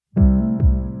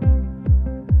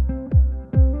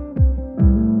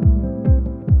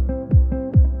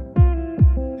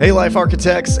Hey, Life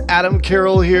Architects, Adam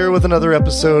Carroll here with another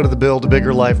episode of the Build a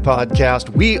Bigger Life podcast.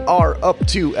 We are up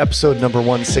to episode number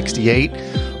 168.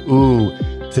 Ooh,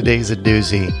 today's a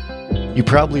doozy. You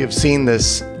probably have seen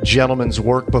this gentleman's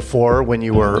work before when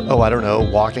you were,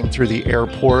 walking through the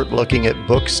airport looking at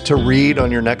books to read on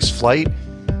your next flight.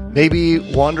 Maybe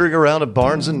wandering around a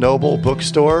Barnes & Noble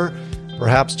bookstore,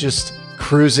 perhaps just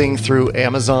cruising through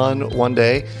Amazon one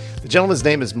day. The gentleman's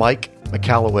name is Mike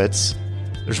Michalowicz.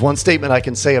 There's one statement I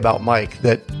can say about Mike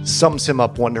that sums him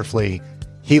up wonderfully.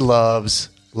 He loves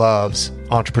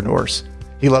entrepreneurs.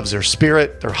 He loves their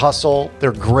spirit, their hustle,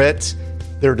 their grit,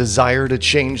 their desire to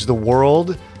change the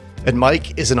world. And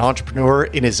Mike is an entrepreneur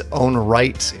in his own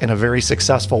right and a very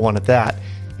successful one at that.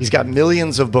 He's got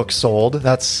millions of books sold.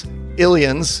 That's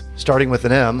illions, starting with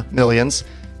an M, millions.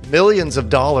 Millions of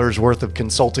dollars worth of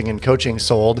consulting and coaching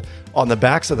sold on the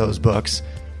backs of those books.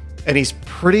 And he's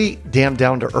pretty damn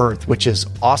down to earth, which is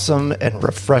awesome and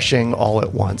refreshing all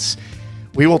at once.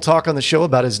 We will talk on the show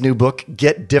about his new book,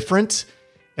 Get Different,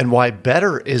 and why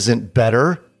better isn't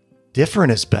better,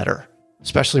 different is better,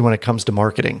 especially when it comes to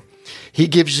marketing. He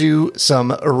gives you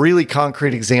some really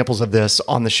concrete examples of this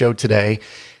on the show today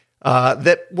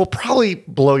that will probably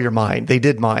blow your mind. They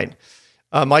did mine.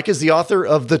 Mike is the author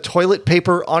of The Toilet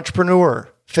Paper Entrepreneur,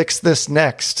 Fix This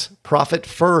Next, Profit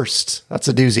First. That's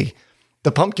a doozy.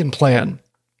 The Pumpkin Plan,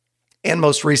 and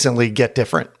most recently, Get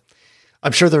Different.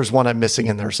 I'm sure there's one I'm missing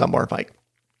in there somewhere, Mike.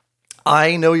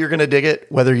 I know you're going to dig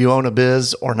it, whether you own a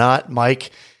biz or not. Mike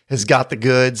has got the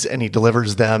goods, and he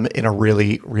delivers them in a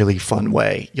really, really fun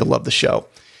way. You'll love the show.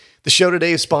 The show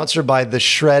today is sponsored by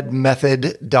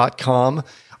theshredmethod.com.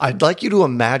 I'd like you to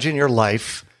imagine your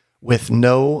life with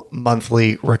no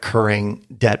monthly recurring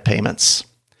debt payments.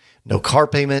 No car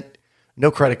payment,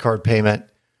 no credit card payment,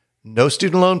 no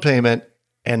student loan payment,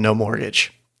 and no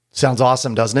mortgage. Sounds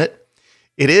awesome, doesn't it?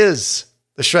 It is.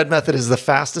 The Shred Method is the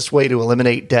fastest way to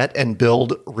eliminate debt and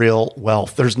build real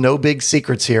wealth. There's no big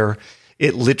secrets here.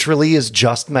 It literally is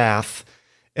just math,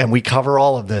 and we cover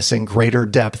all of this in greater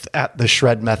depth at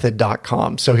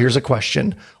theshredmethod.com. So here's a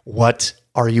question. What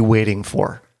are you waiting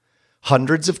for?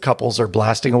 Hundreds of couples are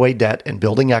blasting away debt and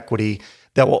building equity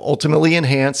that will ultimately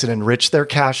enhance and enrich their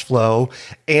cash flow,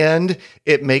 and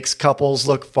it makes couples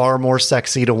look far more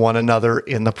sexy to one another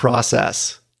in the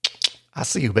process. I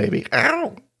see you, baby.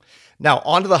 Ow. Now,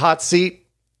 onto the hot seat.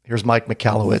 Here's Mike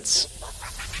Michalowicz.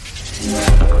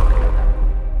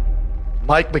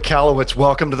 Mike Michalowicz,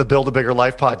 welcome to the Build a Bigger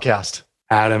Life podcast.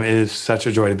 Adam, it is such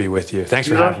a joy to be with you. Thanks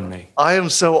for having me. I am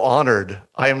so honored.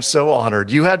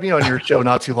 You had me on your show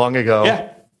not too long ago.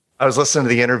 Yeah. I was listening to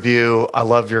the interview. I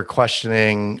love your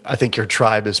questioning. I think your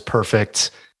tribe is perfect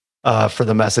for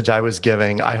the message I was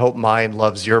giving. I hope mine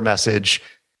loves your message.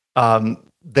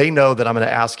 They know that I'm going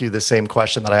to ask you the same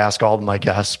question that I ask all of my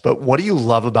guests, but what do you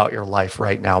love about your life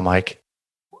right now, Mike?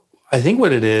 I think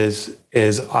what it is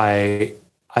I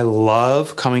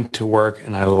love coming to work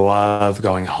and I love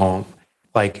going home.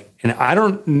 And I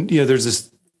don't, there's this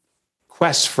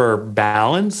quest for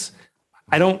balance.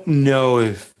 I don't know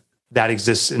if that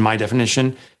exists in my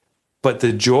definition, but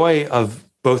the joy of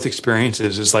both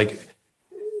experiences is I'm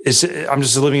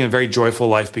just living a very joyful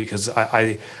life because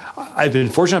I've been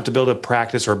fortunate enough to build a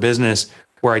practice or a business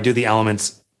where I do the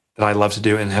elements that I love to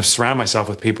do and have surrounded myself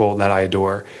with people that I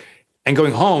adore. And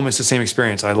going home is the same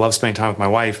experience. I love spending time with my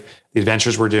wife, the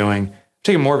adventures we're doing. I'm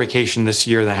taking more vacation this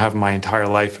year than I have in my entire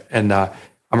life. And I'm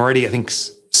already, I think,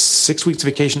 6 weeks of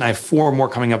vacation. I have 4 more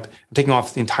coming up. I'm taking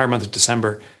off the entire month of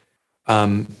December.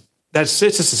 It's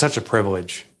just such a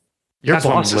privilege. Your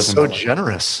boss is so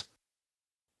generous.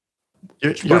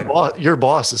 Your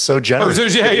boss is so generous. Oh,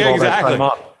 yeah, exactly.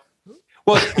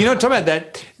 Well, talking about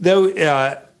that,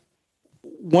 though,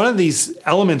 one of these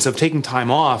elements of taking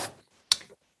time off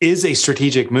is a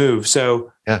strategic move.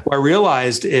 So what I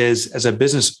realized is, as a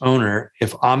business owner,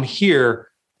 if I'm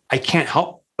here, I can't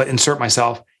help but insert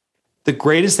myself. The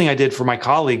greatest thing I did for my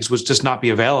colleagues was just not be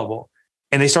available,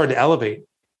 and they started to elevate.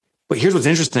 But here's what's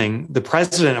interesting. The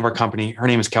president of our company, her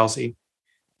name is Kelsey,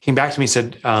 came back to me and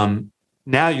said,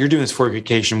 now you're doing this for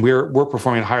vacation. We're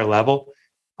performing at a higher level.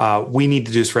 We need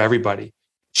to do this for everybody.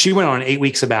 She went on an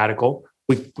 8-week sabbatical.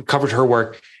 We covered her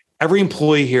work. Every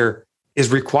employee here is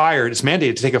required, it's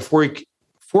mandated to take a 4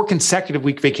 consecutive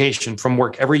week vacation from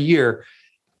work every year,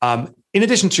 in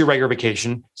addition to your regular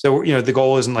vacation. So, the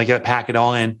goal isn't to pack it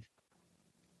all in.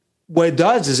 What it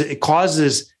does is it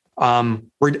causes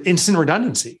instant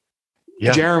redundancy.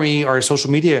 Yeah. Jeremy, our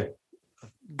social media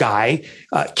guy,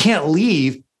 can't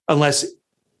leave unless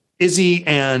Izzy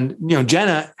and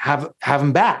Jenna have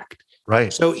him back.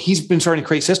 Right. So he's been starting to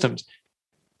create systems.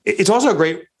 It's also a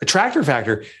great attractor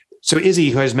factor. So Izzy,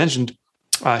 who I just mentioned,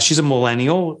 she's a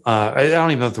millennial. I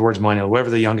don't even know if the word's millennial, whatever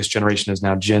the youngest generation is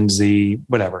now, Gen Z,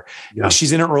 whatever. Yeah.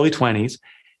 She's in her early 20s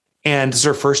and this is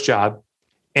her first job.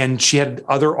 And she had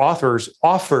other offers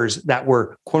that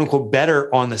were quote unquote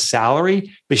better on the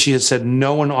salary, but she had said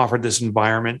no one offered this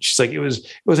environment. She's like, it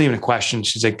wasn't even a question.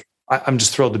 She's like, I'm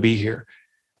just thrilled to be here.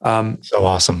 So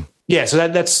awesome. Yeah. So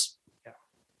that's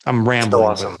I'm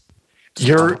rambling. So awesome.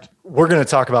 We're going to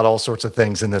talk about all sorts of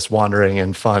things in this wandering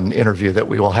and fun interview that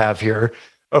we will have here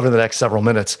over the next several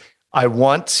minutes. I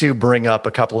want to bring up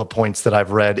a couple of points that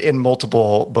I've read in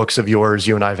multiple books of yours.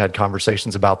 You and I have had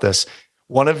conversations about this.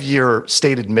 One of your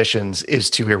stated missions is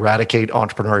to eradicate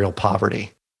entrepreneurial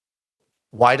poverty.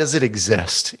 Why does it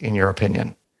exist, in your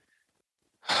opinion?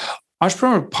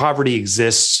 Entrepreneurial poverty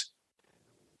exists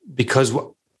because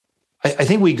I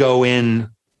think we go in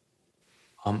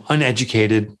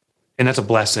uneducated, and that's a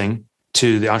blessing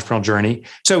to the entrepreneurial journey.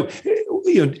 So,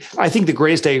 I think the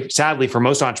greatest day, sadly, for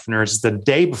most entrepreneurs is the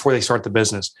day before they start the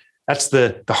business. That's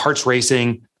the heart's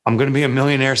racing. I'm going to be a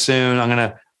millionaire soon. I'm going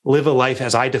to live a life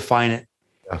as I define it.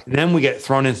 Yeah. And then we get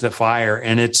thrown into the fire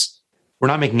and we're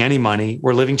not making any money.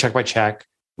 We're living check by check.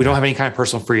 We don't have any kind of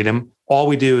personal freedom. All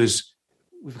we do is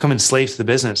we become enslaved to the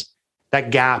business. That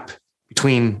gap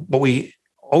between what we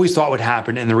always thought would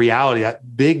happen and the reality,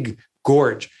 that big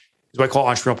gorge, is what I call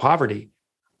entrepreneurial poverty.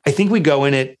 I think we go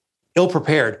in it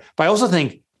ill-prepared. But I also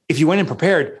think if you went in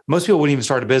prepared, most people wouldn't even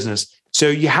start a business. So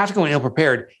you have to go in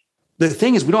ill-prepared. The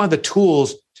thing is, we don't have the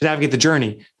tools to navigate the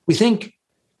journey. We think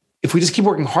if we just keep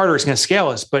working harder, it's going to scale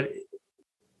us. But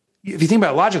if you think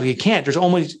about it logically, you can't. There's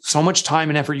only so much time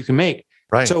and effort you can make.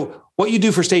 Right. So what you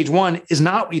do for stage one is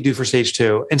not what you do for stage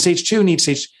two. And stage two needs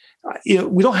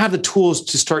we don't have the tools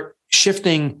to start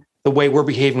shifting the way we're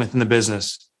behaving within the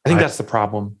business. I think that's the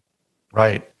problem.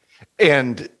 Right.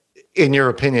 And in your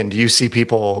opinion, do you see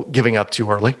people giving up too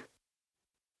early?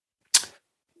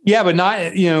 Yeah, but not,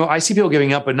 I see people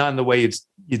giving up, but not in the way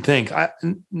you'd think.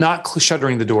 Not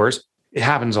shuttering the doors. It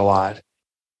happens a lot.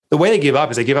 The way they give up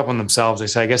is they give up on themselves. They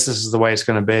say, I guess this is the way it's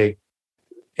going to be.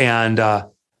 And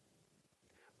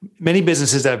many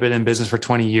businesses that have been in business for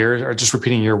 20 years are just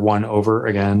repeating year one over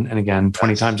again and again,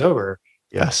 20 times over.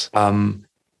 Yes.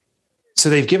 So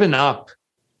they've given up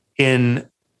in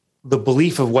the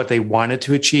belief of what they wanted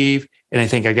to achieve. And I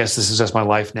think, I guess this is just my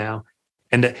life now.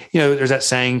 And, there's that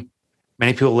saying,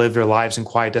 many people live their lives in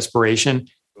quiet desperation.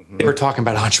 Mm-hmm. They were talking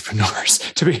about entrepreneurs,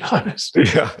 to be honest.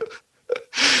 Yeah.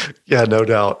 Yeah, no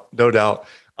doubt. No doubt.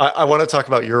 I want to talk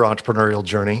about your entrepreneurial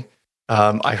journey.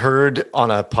 I heard on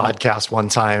a podcast one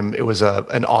time, it was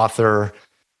an author.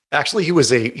 Actually, he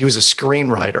was a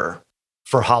screenwriter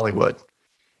for Hollywood.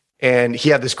 And he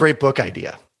had this great book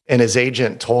idea. And his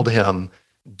agent told him,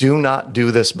 do not do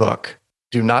this book.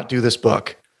 Do not do this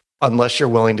book unless you're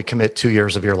willing to commit 2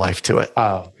 years of your life to it.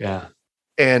 Oh, yeah.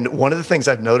 And one of the things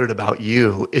I've noted about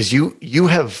you is you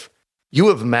have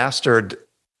mastered,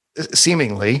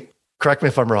 seemingly, correct me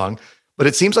if I'm wrong, but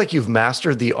it seems like you've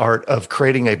mastered the art of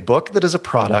creating a book that is a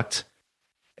product,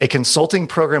 a consulting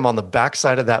program on the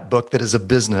backside of that book that is a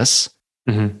business,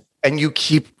 mm-hmm. and you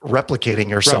keep replicating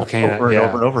yourself over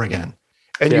and over again.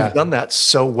 And you've done that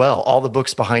so well. All the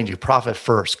books behind you, Profit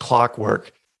First,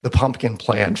 Clockwork, The Pumpkin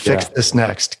Plan, Fix This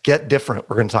Next, Get Different,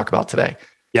 we're going to talk about today.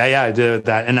 Yeah, I did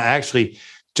that. And I actually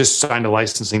just signed a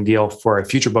licensing deal for a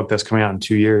future book that's coming out in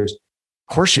 2 years.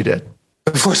 Of course you did.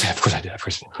 Of course I did.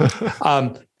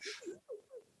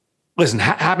 Listen,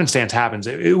 happenstance happens.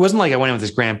 It wasn't like I went in with this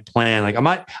grand plan. Like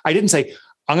I didn't say,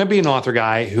 I'm going to be an author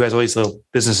guy who has all these little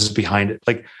businesses behind it.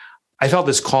 Like I felt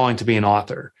this calling to be an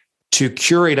author, to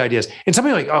curate ideas. And some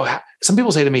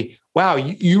people say to me, wow,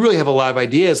 you really have a lot of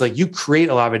ideas. Like you create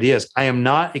a lot of ideas. I am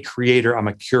not a creator. I'm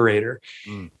a curator.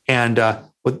 Mm. And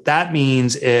what that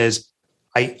means is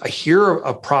I hear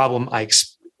a problem. I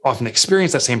often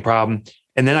experience that same problem.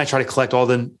 And then I try to collect all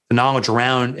the knowledge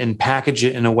around and package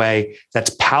it in a way that's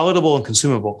palatable and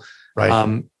consumable.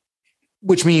 Right.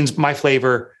 Which means my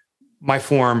flavor, my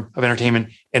form of entertainment,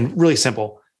 and really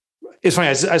simple. It's funny.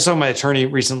 I saw my attorney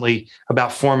recently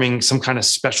about forming some kind of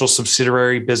special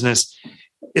subsidiary business.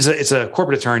 It's a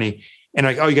corporate attorney. And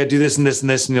like, oh, you got to do this and this and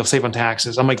this, and you'll save on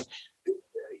taxes. I'm like,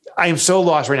 I am so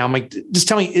lost right now. I'm like, just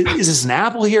tell me, is this an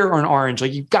apple here or an orange?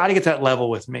 Like, you've got to get that level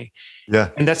with me. Yeah.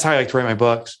 And that's how I like to write my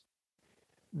books.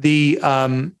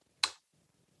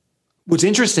 What's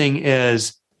interesting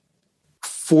is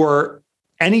the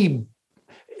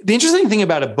interesting thing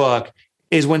about a book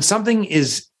is when something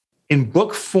is in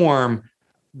book form,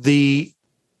 the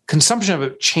consumption of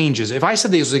it changes. If I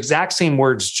said these exact same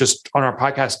words just on our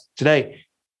podcast today,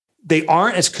 they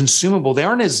aren't as consumable. They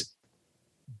aren't as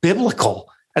biblical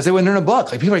as they when they're in a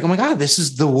book. Like people are like, oh my God, this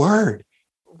is the word.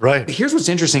 Right. Here's what's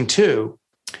interesting too,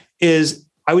 is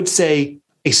I would say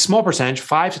a small percentage,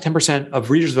 5 to 10% of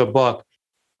readers of a book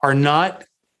are not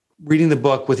reading the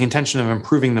book with the intention of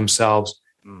improving themselves.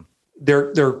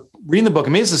 They're reading the book,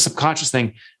 and maybe it's a subconscious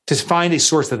thing, to find a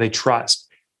source that they trust.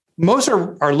 Most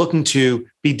are looking to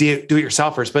be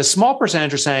do-it-yourselfers, but a small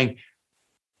percentage are saying,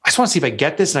 I just want to see if I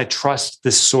get this and I trust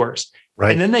this source.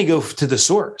 Right. And then they go to the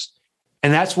source.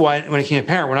 And that's why when I became a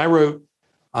parent, when I wrote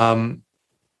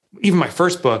even my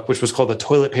first book, which was called The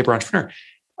Toilet Paper Entrepreneur,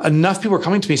 enough people were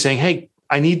coming to me saying, hey,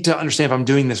 I need to understand if I'm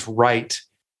doing this right.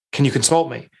 Can you consult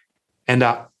me? And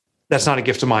that's not a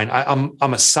gift of mine. I'm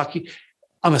a sucky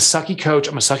coach.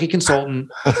 I'm a sucky consultant.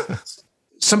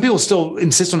 Some people still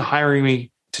insist on hiring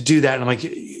me to do that. And I'm like,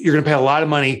 you're going to pay a lot of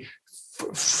money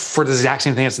for the exact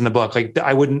same thing that's in the book. Like,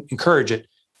 I wouldn't encourage it.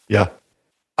 Yeah.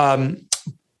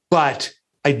 But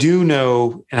I do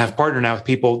know, and I've partnered now with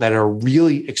people that are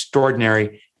really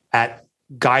extraordinary at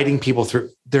guiding people through.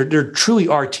 There truly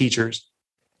are teachers.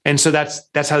 And so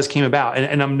that's how this came about.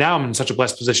 And I'm in such a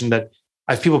blessed position that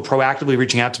I have people proactively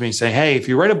reaching out to me and saying, hey, if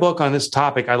you write a book on this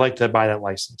topic, I'd like to buy that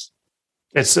license.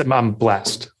 I'm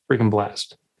blessed, freaking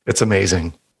blessed. It's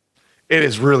amazing. It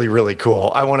is really, really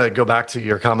cool. I want to go back to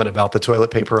your comment about the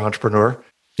toilet paper entrepreneur.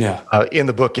 Yeah. In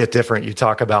the book, Get Different, you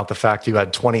talk about the fact you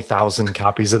had 20,000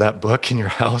 copies of that book in your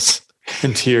house.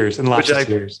 In tears, and lots of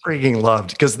tears. I freaking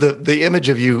loved, because the image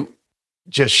of you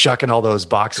just shucking all those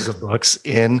boxes of books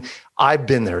in, I've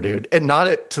been there, dude. And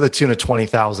not to the tune of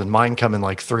 20,000. Mine come in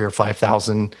like 3,000 or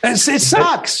 5,000. It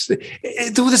sucks.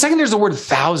 The second there's the word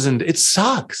 1,000, it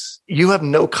sucks. You have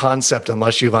no concept,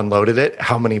 unless you've unloaded it,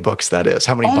 how many books that is.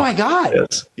 How many Oh my God.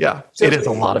 It is. Yeah. So it is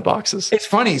a lot of boxes. It's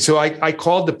funny. So I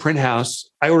called the print house.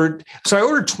 I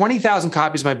ordered 20,000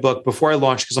 copies of my book before I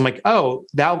launched, because I'm like, oh,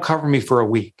 that'll cover me for a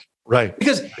week. Right.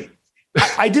 Because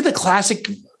I did the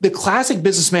classic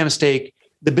businessman mistake.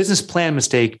 The business plan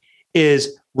mistake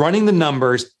is running the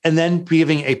numbers and then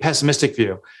giving a pessimistic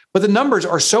view. But the numbers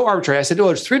are so arbitrary. I said, oh,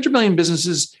 there's 300 million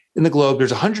businesses in the globe.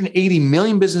 There's 180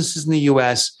 million businesses in the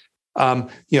US.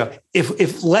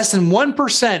 If less than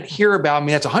 1% hear about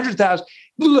me, that's 100,000.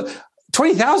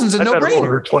 20,000 is a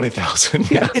no-brainer. 20,000.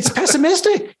 Yeah, it's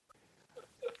pessimistic.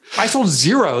 I sold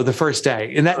 0 the first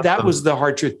day, and that was the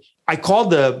hard truth. I called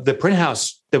the print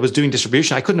house that was doing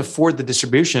distribution. I couldn't afford the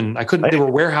distribution. I couldn't. They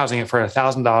were warehousing it for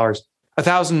 $1,000,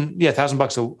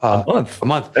 $1,000 a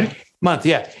month.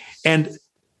 Yeah, and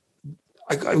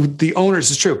the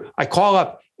owners, is true. I call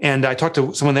up and I talked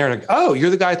to someone there, and like, oh, you're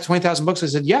the guy with 20,000 books. I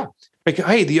said, yeah. Like,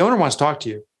 hey, the owner wants to talk to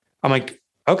you. I'm like,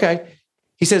 okay.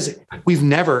 He says, we've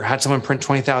never had someone print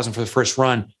 20,000 for the first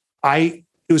run. It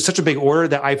was such a big order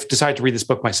that I've decided to read this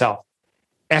book myself.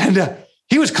 And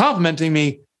he was complimenting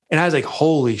me. And I was like,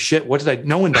 holy shit,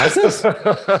 no one does this?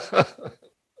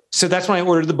 So that's when I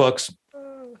ordered the books.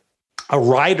 A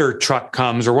rider truck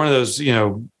comes, or one of those,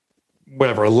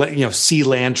 sea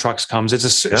land trucks comes.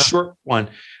 It's a short one,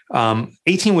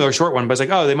 18-wheeler short one. But it's like,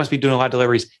 oh, they must be doing a lot of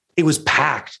deliveries. It was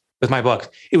packed with my books.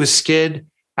 It was skid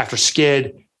after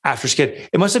skid after skid.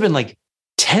 It must have been like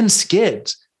 10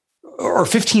 skids or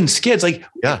 15 skids. Like,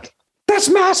 yeah, that's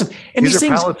massive. And these are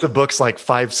pallets of books like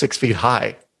 5-6 feet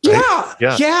high. Right?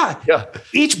 Yeah.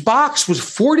 Each box was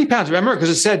 40 pounds. Remember, because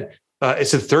it said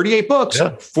 38 books,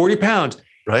 40 pounds.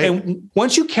 Right. And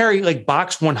once you carry like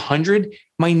box 100,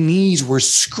 my knees were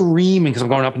screaming because I'm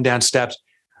going up and down steps.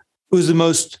 It was the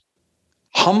most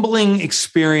humbling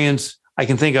experience I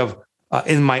can think of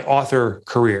in my author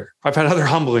career. I've had other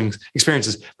humbling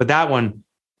experiences, but that one,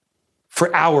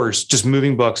 for hours, just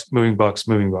moving books.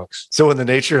 So in the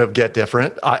nature of Get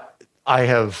Different, I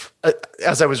have,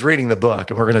 as I was reading the book,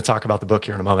 and we're going to talk about the book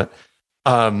here in a moment,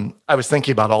 I was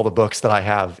thinking about all the books that I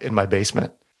have in my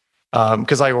basement,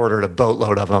 because I ordered a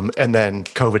boatload of them, and then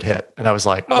COVID hit, and I was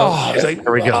like,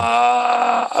 here we go.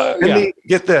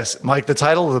 Get this, Mike, the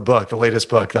title of the book, the latest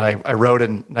book that I wrote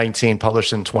in 19,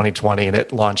 published in 2020, and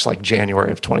it launched like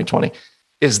January of 2020,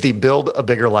 is the Build a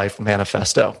Bigger Life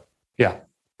Manifesto. Yeah.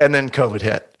 And then COVID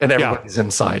hit, and everybody's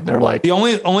inside, and they're like... The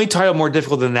only title more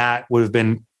difficult than that would have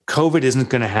been COVID Isn't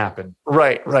Going to Happen.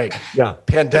 Right. Yeah.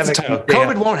 Pandemic.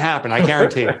 COVID won't happen. I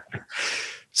guarantee it.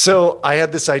 So I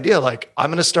had this idea, like, I'm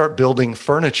going to start building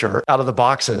furniture out of the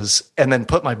boxes and then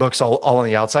put my books all on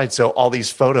the outside. So all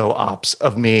these photo ops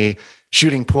of me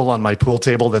shooting pool on my pool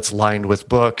table that's lined with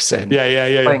books, and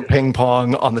playing ping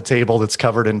pong on the table that's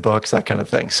covered in books, that kind of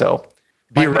thing. So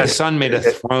my son made a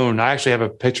throne. I actually have a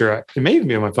picture. It may even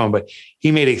be on my phone, but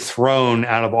he made a throne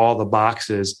out of all the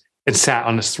boxes and sat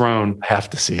on this throne. I have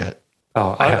to see it.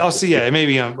 Oh, I'll see it. It may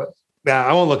be on.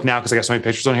 I won't look now because I got so many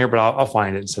pictures on here, but I'll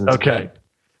find it. And send it okay.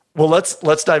 Well,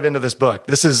 let's dive into this book.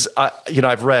 This is,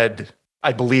 I've read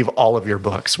I believe, all of your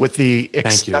books, with the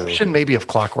exception maybe of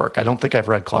Clockwork. I don't think I've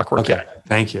read Clockwork yet.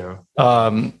 Thank you.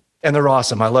 And they're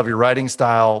awesome. I love your writing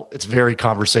style. It's very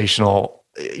conversational.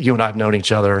 You and I have known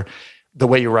each other. The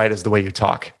way you write is the way you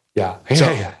talk. Yeah.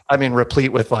 I mean,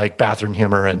 replete with like bathroom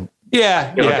humor and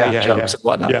jokes and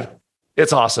whatnot. Yeah.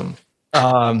 It's awesome.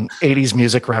 80s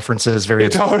music references.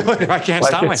 Totally. I can't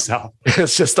stop myself.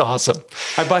 It's just awesome.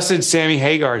 I busted Sammy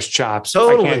Hagar's chops.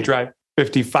 Totally. I can't drive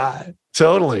 55.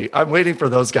 Totally. I'm waiting for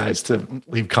those guys to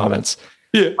leave comments.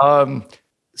 Yeah.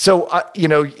 So,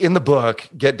 in the book,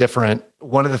 Get Different,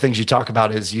 one of the things you talk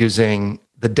about is using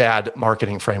the DAD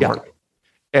marketing framework. Yeah.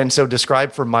 And so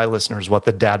describe for my listeners what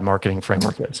the DAD marketing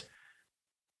framework is.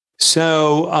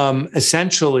 So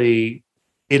essentially,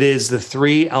 it is the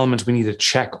three elements we need to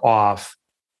check off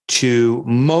to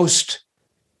most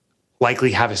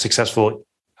likely have a successful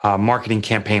marketing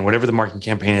campaign, whatever the marketing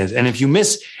campaign is. And if you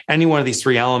miss any one of these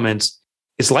three elements,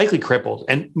 it's likely crippled.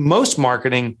 And most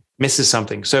marketing misses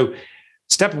something. So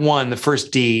step one, the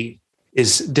first D,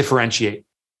 is differentiate.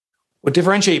 What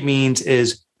differentiate means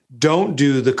is don't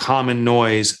do the common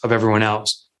noise of everyone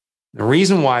else. The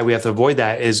reason why we have to avoid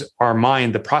that is our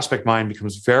mind, the prospect mind,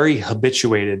 becomes very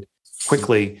habituated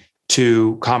quickly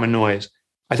to common noise.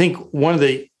 I think one of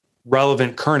the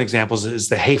relevant current examples is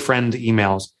the Hey Friend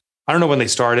emails. I don't know when they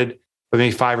started, but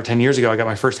maybe 5 or 10 years ago, I got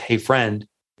my first Hey Friend.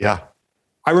 Yeah.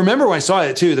 I remember when I saw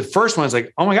it too. The first one was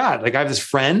like, oh my God, like I have this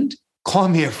friend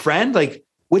calling me a friend. Like,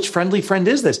 which friendly friend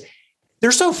is this?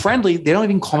 They're so friendly, they don't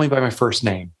even call me by my first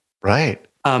name. Right.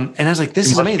 And I was like,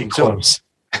 this is amazing. So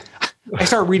I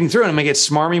start reading through it and I'm like, it's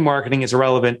smarmy marketing. It's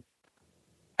irrelevant.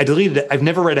 I deleted it. I've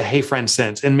never read a Hey Friend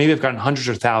since. And maybe I've gotten hundreds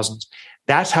or thousands.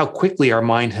 That's how quickly our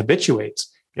mind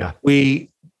habituates. Yeah. We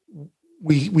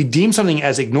deem something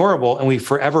as ignorable and we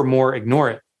forever more ignore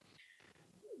it.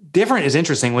 Different is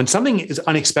interesting. When something is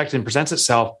unexpected and presents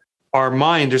itself, our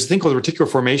mind, there's a thing called the reticular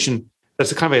formation.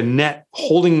 That's a kind of a net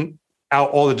holding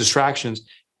out all the distractions.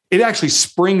 It actually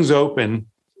springs open,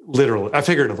 literally,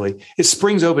 figuratively. It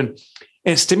springs open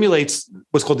and it stimulates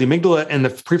what's called the amygdala and the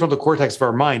prefrontal cortex of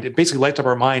our mind. It basically lights up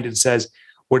our mind and says,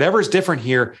 whatever is different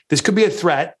here, this could be a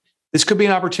threat, this could be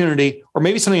an opportunity, or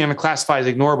maybe something I'm going to classify as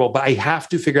ignorable, but I have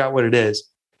to figure out what it is.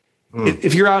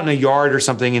 If you're out in a yard or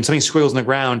something and something squiggles in the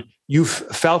ground, you've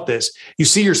felt this. You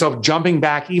see yourself jumping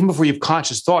back even before you've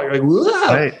conscious thought. You're like, whoa.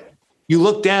 Right. You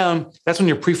look down, that's when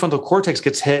your prefrontal cortex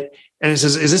gets hit and it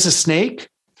says, is this a snake?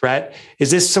 Threat.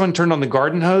 Is this someone turned on the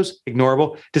garden hose?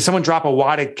 Ignorable. Did someone drop a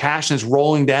wad of cash and it's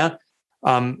rolling down?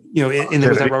 With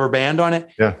that rubber band on it?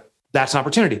 Yeah. That's an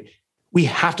opportunity. We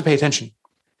have to pay attention.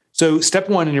 So step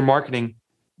one in your marketing,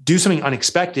 do something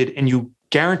unexpected and you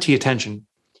guarantee attention.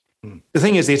 The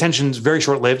thing is, the attention is very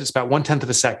short-lived. It's about 1/10 of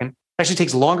a second. It actually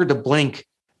takes longer to blink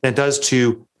than it does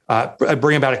to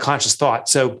bring about a conscious thought.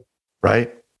 So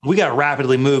right. We got to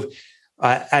rapidly move.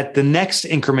 At the next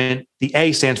increment, the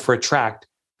A stands for attract.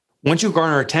 Once you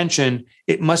garner attention,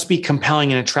 it must be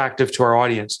compelling and attractive to our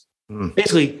audience.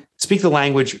 Basically, speak the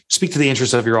language, speak to the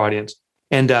interests of your audience.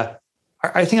 And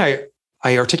I think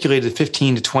I articulated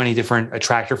 15 to 20 different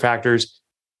attractor factors.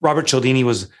 Robert Cialdini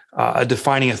was a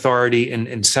defining authority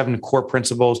in 7 core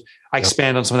principles. I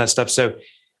expand on some of that stuff. So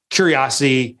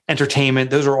curiosity, entertainment,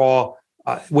 those are all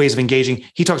ways of engaging.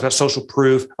 He talks about social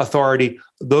proof, authority.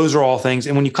 Those are all things.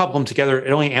 And when you couple them together,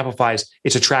 it only amplifies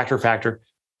its attractor factor.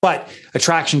 But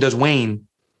attraction does wane.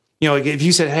 If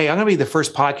you said, hey, I'm going to be the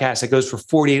first podcast that goes for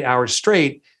 48 hours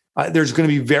straight, there's going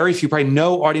to be very few, probably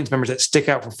no audience members that stick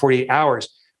out for 48 hours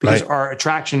because our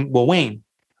attraction will wane.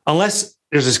 Unless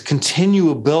there's this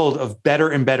continual build of better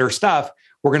and better stuff,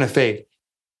 we're going to fade.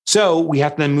 So we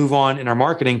have to then move on in our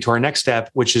marketing to our next step,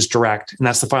 which is direct. And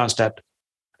that's the final step.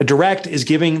 A direct is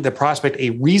giving the prospect a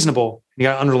reasonable, you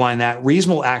got to underline that,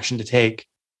 reasonable action to take.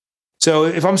 So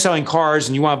if I'm selling cars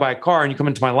and you want to buy a car and you come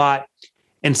into my lot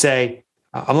and say,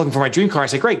 I'm looking for my dream car, I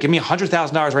say, great, give me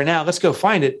 $100,000 right now. Let's go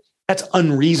find it. That's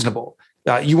unreasonable.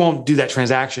 You won't do that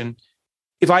transaction.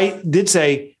 If I did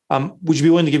say, would you be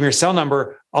willing to give me your cell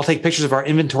number? I'll take pictures of our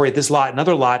inventory at this lot and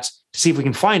other lots to see if we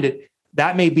can find it.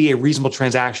 That may be a reasonable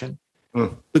transaction.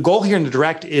 The goal here in the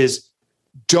direct is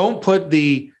don't put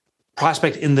the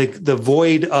prospect in the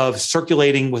void of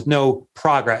circulating with no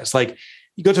progress. Like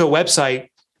you go to a website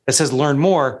that says learn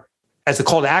more as the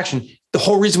call to action. The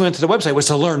whole reason we went to the website was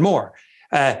to learn more.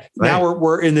 Now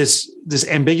we're in this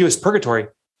ambiguous purgatory.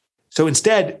 So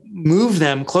instead, move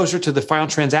them closer to the final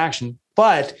transaction,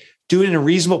 but do it in a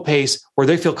reasonable pace where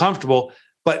they feel comfortable,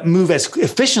 but move as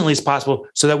efficiently as possible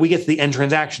so that we get to the end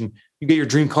transaction. You get your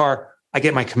dream car, I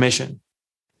get my commission.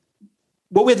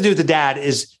 What we have to do with the DAD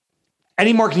is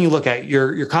any marketing you look at,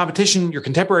 your competition, your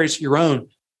contemporaries, your own,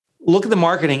 look at the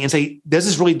marketing and say, does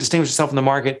this really distinguish itself in the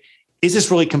market? Is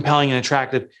this really compelling and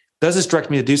attractive? Does this direct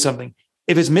me to do something?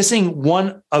 If it's missing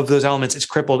one of those elements, it's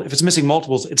crippled. If it's missing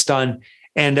multiples, it's done.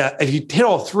 And if you hit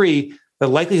all three, the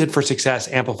likelihood for success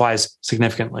amplifies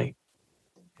significantly.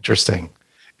 Interesting.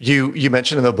 You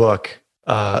mentioned in the book,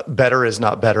 better is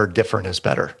not better, different is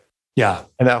better. Yeah.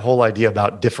 And that whole idea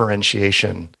about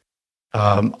differentiation,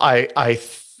 I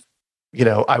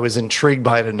was intrigued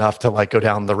by it enough to like go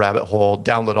down the rabbit hole,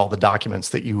 download all the documents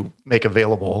that you make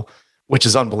available, which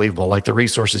is unbelievable. Like the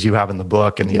resources you have in the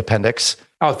book and the appendix.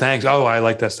 Oh, thanks. Oh, I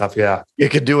like that stuff. Yeah. You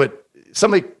could do it.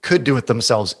 Somebody could do it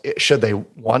themselves should they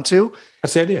want to.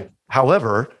 That's the idea.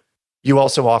 However, you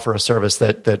also offer a service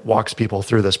that walks people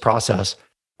through this process.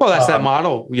 Well, that's that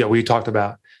model we talked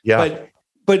about. Yeah.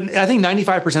 But I think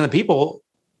 95% of people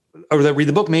that read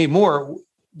the book, maybe more,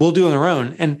 will do on their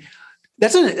own. And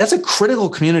that's a critical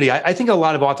community. I think a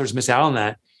lot of authors miss out on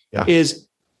that. Yeah. Is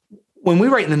when we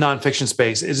write in the nonfiction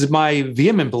space, is my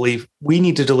vehement belief we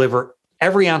need to deliver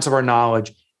every ounce of our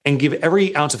knowledge and give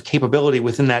every ounce of capability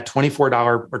within that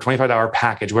 $24 or $25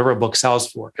 package, whatever a book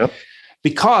sells for. Yep.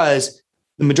 Because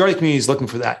the majority of the community is looking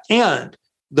for that. And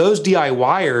those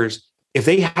DIYers, if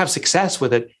they have success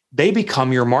with it, they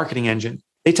become your marketing engine.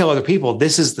 They tell other people,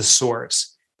 this is the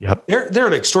source. Yep. They're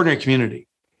an extraordinary community.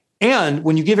 And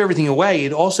when you give everything away,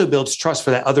 it also builds trust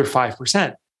for that other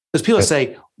 5%. Because people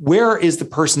say, where is the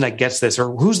person that gets this?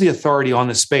 Or who's the authority on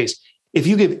this space? If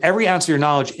you give every ounce of your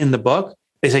knowledge in the book,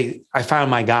 they say, I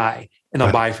found my guy, and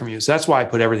they'll buy from you. So that's why I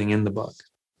put everything in the book.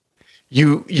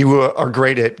 You are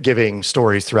great at giving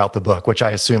stories throughout the book, which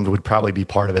I assumed would probably be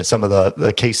part of it. Some of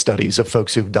the case studies of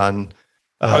folks who've done,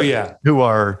 who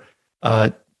are,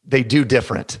 they do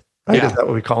different, right? Yeah. Is that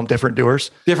what we call them? Different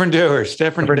doers? Different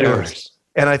doers.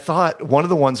 And I thought one of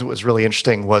the ones that was really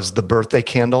interesting was the birthday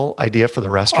candle idea for the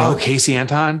restaurant. Oh, Casey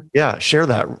Anton? Yeah. Share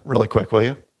that really quick, will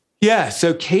you? Yeah.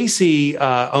 So Casey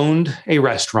owned a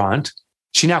restaurant.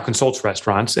 She now consults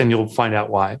restaurants, and you'll find out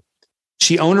why.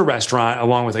 She owned a restaurant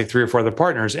along with like 3 or 4 other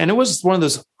partners. And it was one of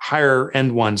those higher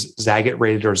end ones, Zagat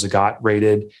rated or Zagat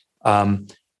rated.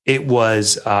 It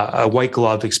was a white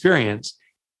glove experience,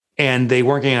 and they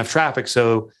weren't getting enough traffic.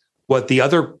 So what the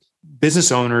other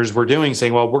business owners were doing,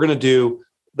 saying, well, we're going to do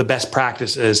the best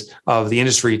practices of the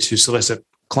industry to solicit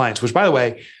clients, which, by the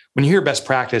way, when you hear best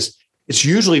practice, it's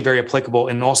usually very applicable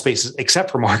in all spaces except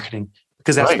for marketing,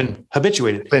 because that's been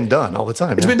habituated. It's been done all the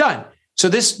time. It's been done. So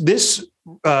this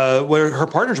what her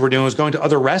partners were doing was going to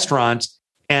other restaurants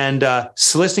and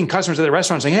soliciting customers at the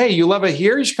restaurant saying, hey, you love it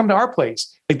here? You should come to our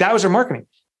place. Like that was her marketing.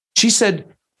 She said,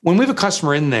 when we have a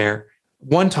customer in there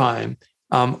one time,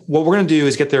 what we're going to do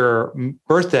is get their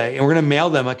birthday and we're going to mail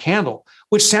them a candle,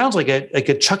 which sounds like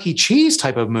a Chuck E. Cheese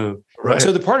type of move. Right.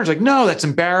 So the partner's like, no, that's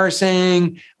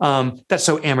embarrassing. That's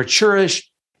so amateurish.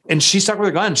 And she stuck with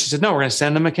her gun. She said, no, we're going to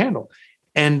send them a candle.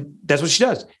 And that's what she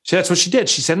does. So that's what she did.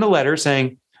 She sent a letter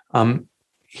saying,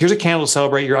 here's a candle to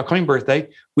celebrate your upcoming birthday.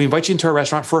 We invite you into our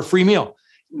restaurant for a free meal.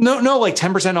 No, like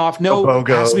 10% off. No, BOGO,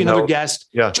 has to be another guest.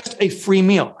 Yeah. Just a free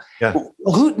meal. Yeah.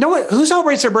 Who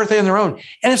celebrates their birthday on their own?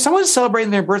 And if someone's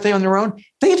celebrating their birthday on their own,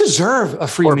 they deserve a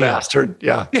free meal. Bastard.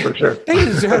 Yeah, for sure. They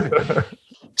deserve it.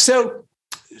 So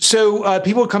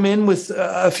people would come in with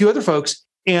a few other folks,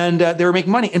 and they were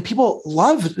making money, and people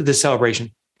loved this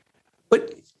celebration.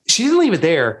 But she didn't leave it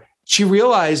there. She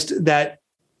realized that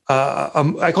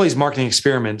I call these marketing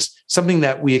experiments, something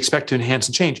that we expect to enhance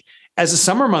and change. As the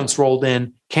summer months rolled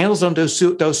in, candles don't do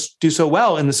so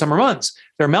well in the summer months.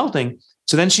 They're melting.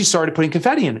 So then she started putting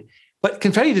confetti in it. But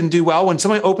confetti didn't do well. When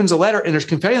somebody opens a letter and there's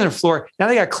confetti on their floor, now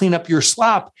they got to clean up your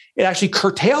slop. It actually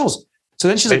curtails. So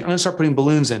then she's like, I'm going to start putting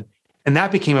balloons in. And that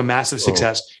became a massive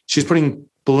success. She was putting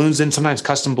balloons in, sometimes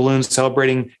custom balloons,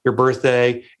 celebrating your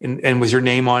birthday and with your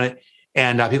name on it.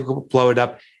 And people could blow it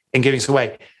up and giving it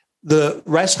away. The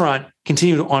restaurant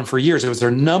continued on for years. It was their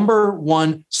number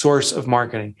one source of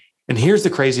marketing. And here's the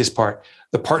craziest part.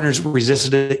 The partners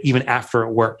resisted it even after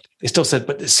it worked. They still said,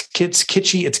 but it's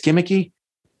kitschy, it's gimmicky.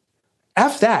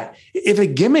 F that. If a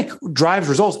gimmick drives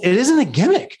results, it isn't a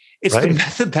gimmick. It's the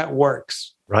method that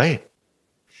works. Right.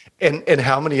 And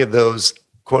how many of those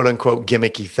quote unquote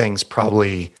gimmicky things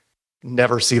probably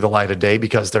never see the light of day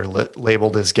because they're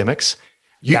labeled as gimmicks?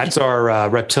 That's our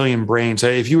reptilian brain. So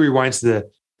if you rewind to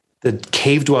the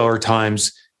cave dweller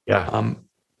times,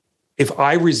 if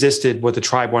I resisted what the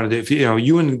tribe wanted to do, if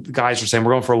you and the guys are saying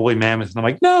we're going for a woolly mammoth, and I'm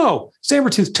like, no,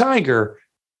 saber-toothed tiger.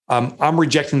 I'm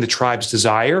rejecting the tribe's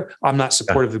desire. I'm not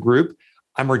supportive of the group.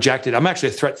 I'm rejected. I'm actually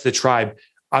a threat to the tribe.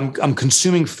 I'm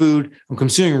consuming food. I'm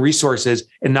consuming resources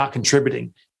and not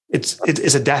contributing. It's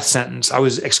a death sentence. I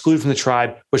was excluded from the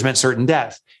tribe, which meant certain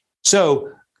death.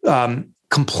 So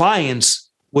compliance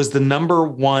was the number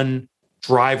one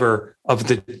driver of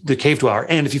the cave dweller.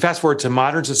 And if you fast forward to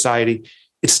modern society,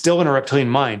 it's still in our reptilian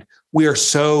mind. We are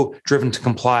so driven to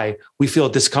comply. We feel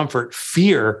discomfort,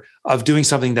 fear of doing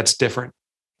something that's different.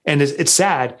 And it's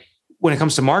sad when it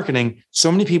comes to marketing.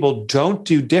 So many people don't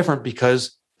do different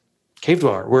because cave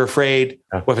dweller. We're afraid.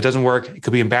 What if it doesn't work? It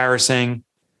could be embarrassing.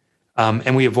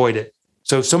 And we avoid it.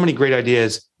 So many great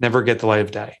ideas never get the light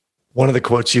of day. One of the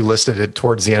quotes you listed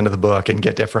towards the end of the book and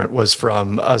Get Different was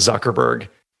from Zuckerberg.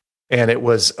 And it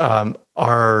was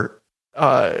what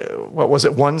was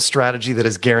it? One strategy that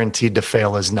is guaranteed to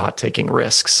fail is not taking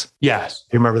risks. Yes.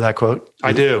 You remember that quote?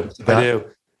 I do.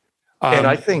 And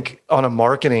I think on a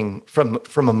marketing, from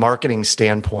a marketing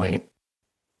standpoint,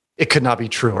 it could not be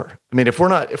truer. I mean, if we're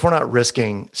not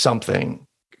risking something,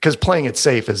 because playing it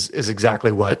safe is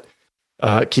exactly what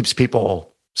keeps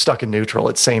people stuck in neutral.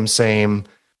 It's same.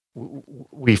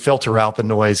 We filter out the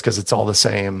noise because it's all the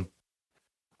same.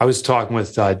 I was talking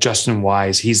with Justin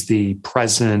Wise. He's the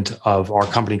president of our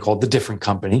company called The Different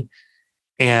Company.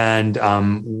 And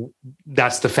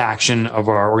that's the faction of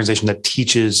our organization that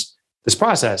teaches this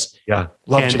process. Yeah.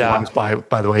 Love Jim Wise,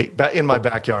 by the way, in my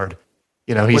backyard.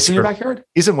 You know, what's in your backyard?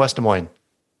 He's in West Des Moines.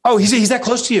 Oh, he's that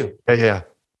close to you. Yeah.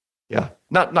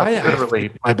 Not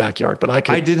literally my backyard, but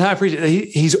I did not appreciate it.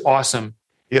 He's awesome.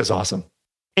 He is awesome.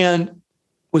 And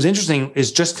what's interesting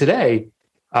is just today,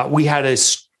 we had a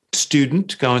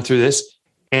student going through this,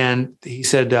 and he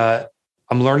said,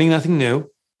 I'm learning nothing new.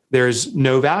 There's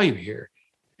no value here.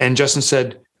 And Justin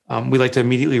said, we'd like to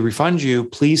immediately refund you.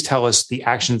 Please tell us the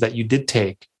actions that you did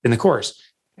take in the course.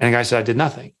 And the guy said, I did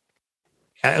nothing.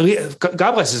 God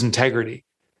bless his integrity.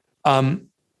 And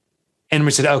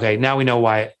we said, okay, now we know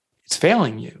why it's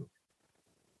failing you.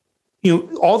 You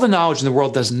know, all the knowledge in the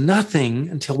world does nothing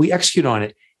until we execute on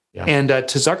it. Yeah. And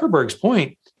to Zuckerberg's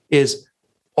point is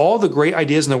all the great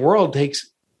ideas in the world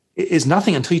is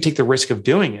nothing until you take the risk of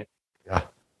doing it. Yeah.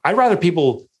 I'd rather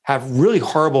people have really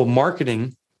horrible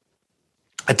marketing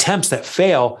attempts that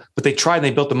fail, but they tried and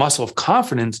they built the muscle of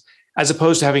confidence, as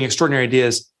opposed to having extraordinary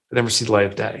ideas that never see the light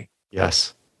of day.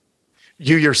 Yes.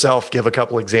 You yourself give a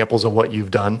couple examples of what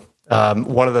you've done.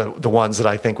 One of the ones that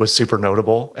I think was super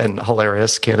notable and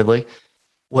hilarious, candidly,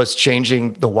 was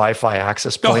changing the Wi-Fi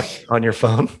access point on your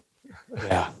phone.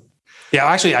 Yeah.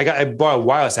 Actually, I bought a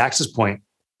wireless access point.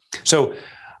 So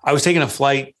I was taking a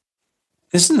flight.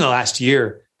 This is in the last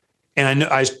year, and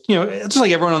just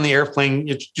like everyone on the airplane,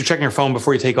 you're checking your phone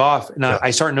before you take off. And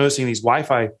I start noticing these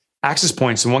Wi-Fi access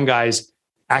points, and one guy's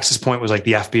access point was like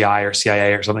the FBI or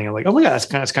CIA or something. I'm like, oh my God,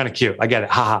 that's kind of cute. I get it.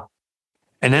 Haha.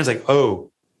 And then it's like, oh,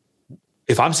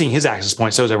 if I'm seeing his access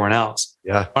point, so is everyone else.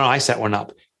 Yeah. Why don't I set one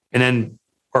up? And then,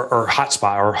 or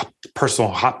hotspot or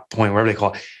personal hot point, whatever they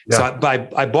call it. Yeah. So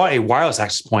I bought a wireless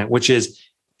access point, which is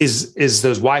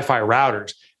those Wi-Fi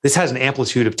routers. This has an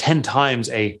amplitude of 10 times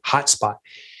a hotspot.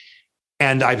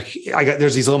 And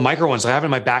there's these little micro ones I have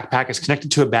in my backpack. It's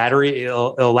connected to a battery.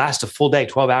 It'll last a full day,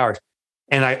 12 hours.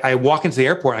 And I walk into the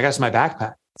airport, and I got this in my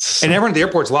backpack. And everyone at the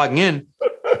airport's logging in.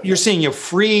 You're seeing your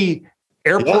free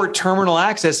airport terminal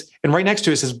access. And right next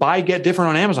to it says, buy, get different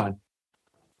on Amazon.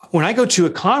 When I go to a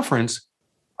conference,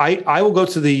 I will go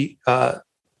to the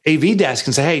AV desk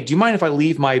and say, hey, do you mind if I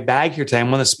leave my bag here today?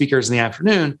 I'm one of the speakers in the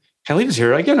afternoon. Can I leave this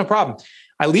here? I get no problem.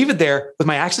 I leave it there with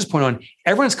my access point on.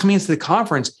 Everyone's coming into the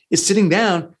conference, is sitting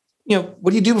down. You know,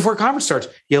 what do you do before a conference starts?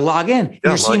 You log in and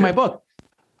you're seeing my book.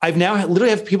 I've now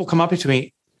literally have people come up to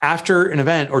me after an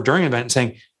event or during an event and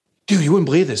saying, dude, you wouldn't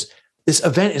believe this. This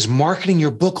event is marketing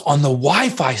your book on the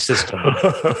Wi-Fi system.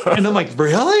 And I'm like,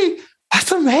 really?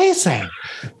 That's amazing.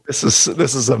 This is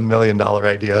 $1 million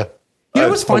idea. You know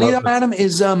what's funny though, Adam,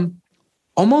 is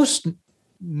almost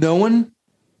no one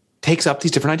takes up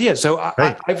these different ideas. So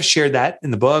I've shared that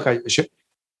in the book.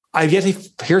 I've yet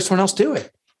to hear someone else do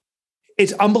it.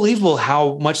 It's unbelievable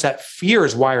how much that fear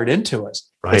is wired into us.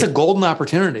 Right. It's a golden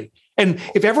opportunity. And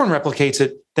if everyone replicates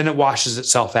it, then it washes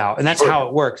itself out. And that's how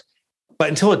it works. But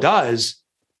until it does,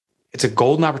 it's a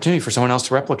golden opportunity for someone else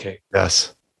to replicate.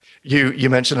 Yes. You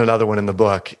mentioned another one in the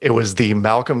book. It was the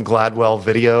Malcolm Gladwell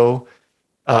video.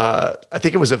 I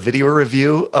think it was a video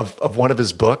review of one of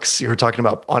his books. You were talking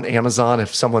about on Amazon.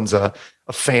 If someone's a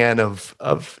fan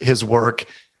of his work,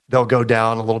 they'll go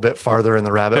down a little bit farther in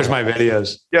the rabbit hole. There's my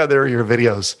videos. Yeah, there are your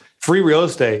videos. Free real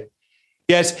estate.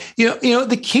 Yes. You know,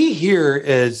 the key here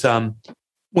is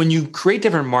when you create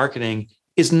different marketing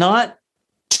is not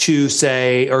to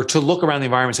say, or to look around the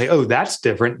environment and say, oh, that's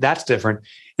different. That's different.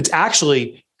 It's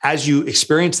actually, as you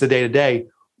experience the day to day,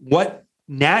 what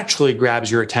naturally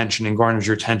grabs your attention and garners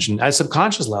your attention at a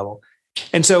subconscious level.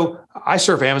 And so I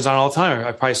surf Amazon all the time.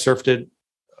 I probably surfed it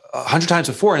 100 times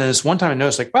before. And then this one time I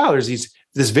noticed like, wow, there's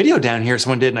this video down here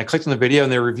someone did. And I clicked on the video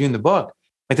and they're reviewing the book.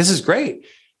 Like, this is great.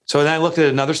 So then I looked at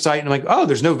another site and I'm like, oh,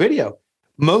 there's no video.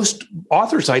 Most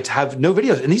author sites have no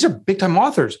videos. And these are big time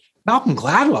authors. Malcolm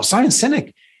Gladwell, Simon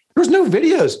Sinek. There's no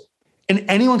videos. And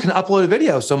anyone can upload a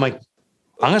video. So I'm like,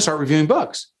 I'm going to start reviewing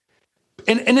books.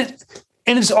 And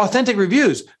it's authentic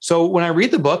reviews. So when I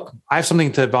read the book, I have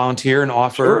something to volunteer and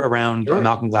offer around a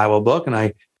Malcolm Gladwell book. And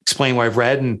I explain what I've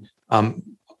read. And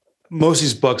most of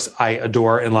these books I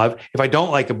adore and love. If I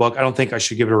don't like a book, I don't think I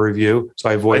should give it a review. So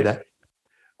I avoid that.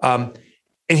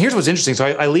 And here's what's interesting. So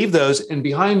I leave those, and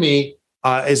behind me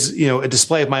is a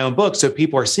display of my own book. So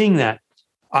people are seeing that.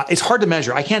 It's hard to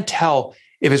measure. I can't tell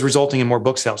if it's resulting in more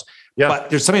book sales. Yeah. But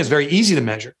there's something that's very easy to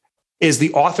measure. Is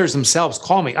the authors themselves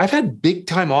call me. I've had big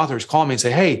time authors call me and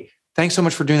say, hey, thanks so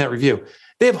much for doing that review.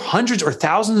 They have hundreds or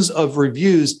thousands of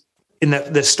reviews in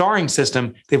the starring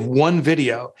system. They have one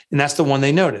video, and that's the one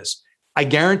they notice. I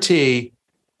guarantee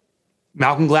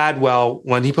Malcolm Gladwell,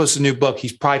 when he posts a new book,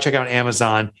 he's probably checking out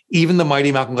Amazon. Even the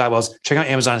mighty Malcolm Gladwell's checking out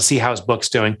Amazon to see how his book's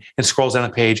doing, and scrolls down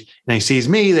the page and he sees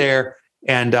me there.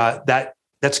 And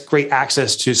that's great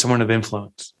access to someone of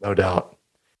influence. No doubt.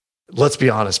 Let's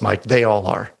be honest, Mike, they all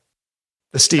are.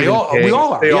 We all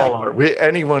are. They all are.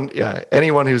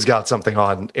 Anyone who's got something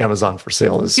on Amazon for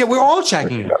sale is. Yeah, we're all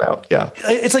checking it out. Yeah,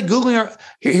 it's like Googling.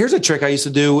 Here's a trick I used to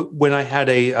do when I had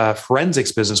a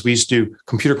forensics business. We used to do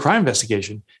computer crime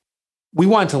investigation. We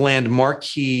wanted to land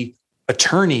marquee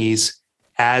attorneys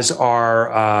as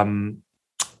our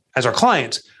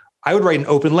clients. I would write an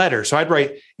open letter. So I'd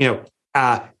write,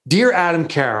 Dear Adam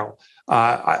Carroll,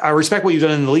 I respect what you've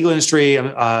done in the legal industry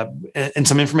and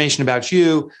some information about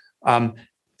you.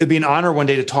 It'd be an honor one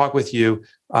day to talk with you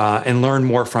and learn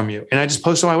more from you. And I just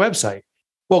post on my website.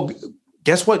 Well,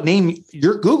 guess what name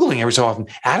you're Googling every so often?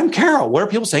 Adam Carroll. What are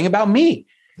people saying about me?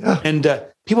 Yeah. And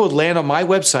people would land on my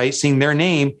website, seeing their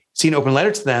name, seeing an open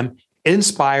letter to them. It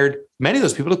inspired many of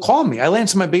those people to call me. I landed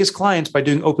some of my biggest clients by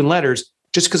doing open letters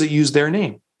just because it used their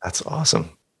name. That's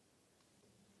awesome.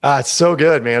 It's so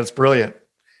good, man. It's brilliant.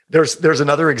 There's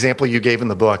another example you gave in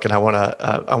the book, and I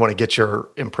want to get your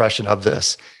impression of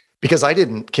this, because I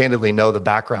didn't candidly know the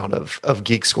background of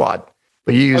Geek Squad,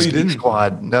 but you used Geek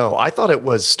Squad. No, I thought it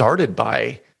was started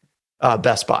by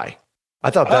Best Buy. I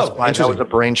thought Best Buy that was a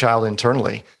brainchild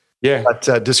internally. Yeah.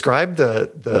 But describe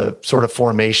the sort of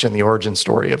formation, the origin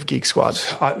story of Geek Squad.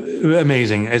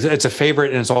 Amazing. It's a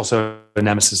favorite, and it's also a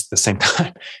nemesis at the same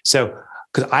time. So,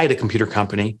 because I had a computer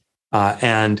company,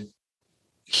 and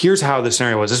here's how the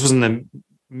scenario was. This was in the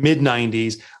mid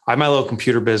 90s. I had my little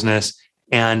computer business,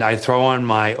 and I throw on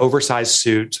my oversized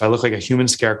suit. So I look like a human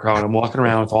scarecrow, and I'm walking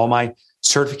around with all my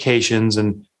certifications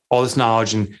and all this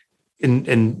knowledge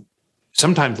and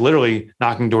sometimes literally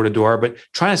knocking door to door, but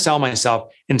trying to sell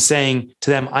myself and saying to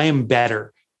them, I am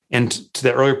better. And to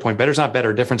the earlier point, better's not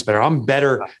better, different's better. I'm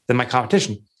better than my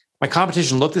competition. My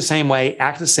competition looked the same way,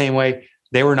 acted the same way.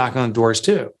 They were knocking on the doors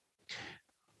too.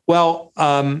 Well,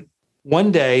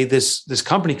 one day this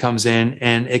company comes in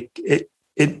and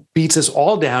it beats us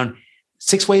all down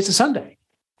 6 ways to Sunday.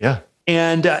 Yeah.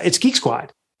 And it's Geek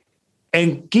Squad.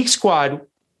 And Geek Squad,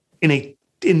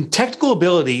 in technical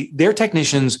ability, their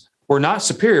technicians were not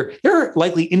superior. They're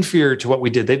likely inferior to what we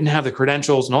did. They didn't have the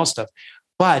credentials and all that stuff,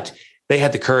 but they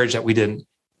had the courage that we didn't.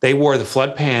 They wore the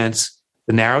flood pants,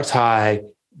 the narrow tie,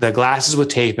 the glasses with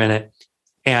tape in it,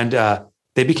 and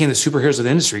they became the superheroes of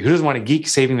the industry. Who doesn't want a geek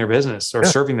saving their business or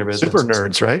serving their business? Super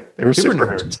nerds, right? They were super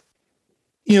nerds.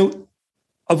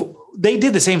 They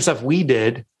did the same stuff we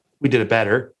did. We did it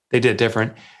better. They did it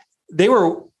different. They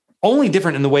were only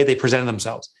different in the way they presented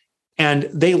themselves. And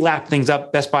they lapped things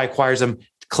up. Best Buy acquires them.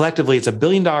 Collectively, it's $1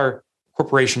 billion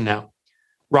corporation now.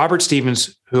 Robert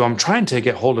Stevens, who I'm trying to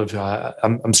get hold of,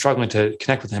 I'm struggling to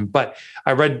connect with him, but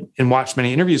I read and watched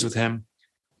many interviews with him.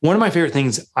 One of my favorite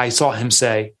things I saw him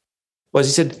say was,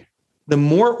 he said, the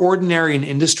more ordinary an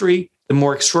industry, the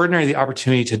more extraordinary the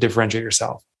opportunity to differentiate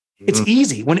yourself. Mm-hmm. It's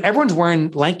easy. When everyone's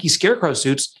wearing lanky scarecrow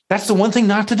suits, that's the one thing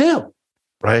not to do.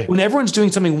 Right. When everyone's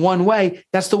doing something one way,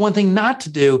 that's the one thing not to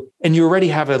do. And you already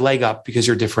have a leg up because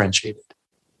you're differentiated.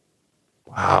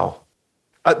 Wow.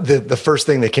 The first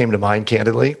thing that came to mind,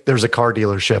 candidly, there's a car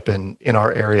dealership in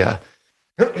our area,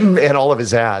 and all of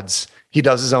his ads, he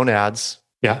does his own ads.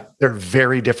 Yeah. They're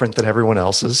very different than everyone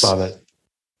else's. Love it.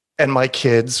 And my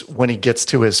kids, when he gets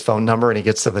to his phone number and he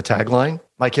gets to the tagline,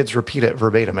 my kids repeat it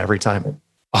verbatim every time.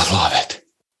 I love it.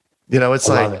 It's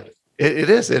like, it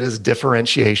is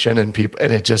differentiation, and people,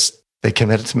 and they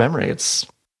commit it to memory.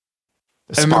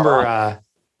 I remember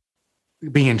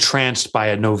being entranced by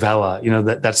a novella,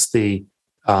 that's the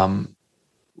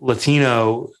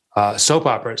Latino soap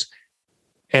operas.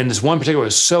 And this one particular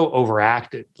was so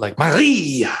overacted, like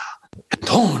Maria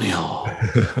Antonio.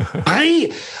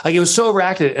 Like it was so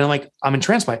overacted. And I'm like, I'm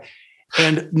entranced by it.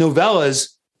 And novellas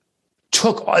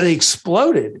they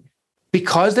exploded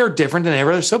because they're different than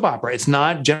every other soap opera. It's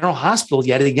not General Hospital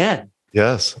yet again.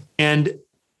 Yes. And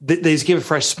they just give a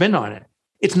fresh spin on it.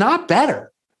 It's not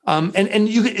better. And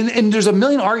there's a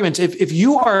million arguments. If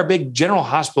you are a big General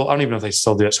Hospital, I don't even know if they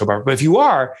still do that soap opera, but if you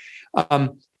are,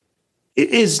 it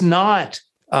is not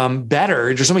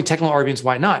better. There's so many technical arguments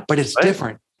why not, but it's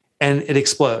different and it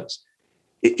explodes.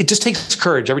 It just takes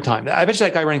courage every time. I bet you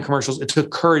that guy running commercials, it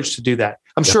took courage to do that.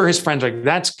 I'm sure his friends are like,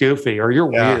 that's goofy or you're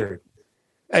weird.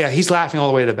 Yeah, he's laughing all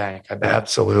the way to the bank, I bet.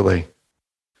 Absolutely.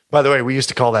 By the way, we used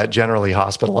to call that generally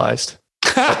hospitalized.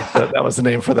 That was the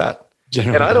name for that.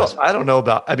 And I don't know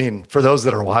about, I mean, for those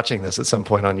that are watching this at some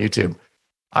point on YouTube,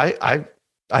 I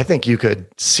think you could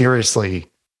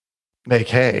seriously make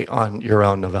hay on your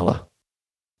own novella.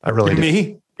 I really do.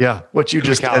 Me? Yeah. What you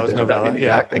just did, novella, the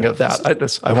acting of that.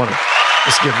 I want to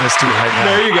just give this to you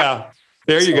right now.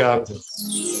 There you go.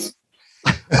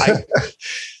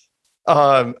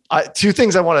 Two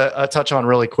things I want to touch on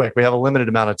really quick. We have a limited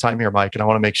amount of time here, Mike, and I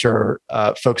want to make sure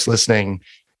folks listening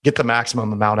get the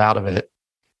maximum amount out of it.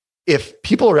 If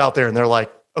people are out there and they're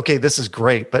like, okay, this is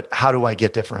great, but how do I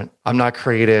get different? I'm not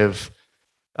creative.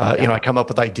 I come up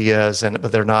with ideas,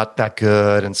 but they're not that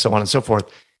good, and so on and so forth.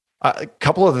 A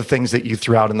couple of the things that you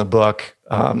threw out in the book,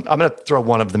 I'm going to throw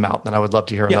one of them out, and I would love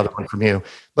to hear another one from you.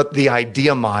 But the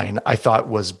idea mine, I thought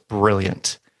was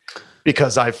brilliant,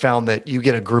 because I found that you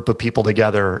get a group of people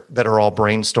together that are all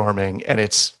brainstorming, and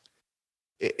it's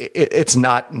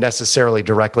not necessarily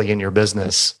directly in your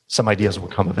business. Some ideas will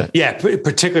come of it. Yeah,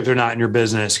 particularly if they're not in your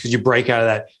business, because you break out of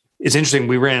that. It's interesting.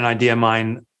 We ran an idea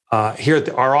mine here at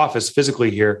our office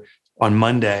physically here on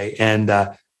Monday, and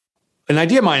an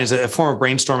idea mine is a form of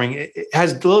brainstorming. It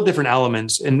has little different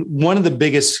elements, and one of the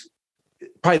biggest,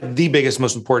 probably the biggest,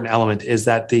 most important element is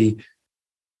that the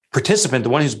participant, the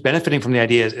one who's benefiting from the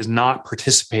ideas, is not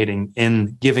participating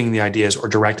in giving the ideas or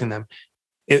directing them.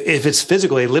 If it's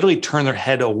physical, they literally turn their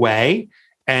head away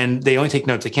and they only take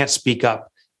notes. They can't speak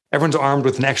up. Everyone's armed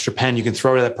with an extra pen you can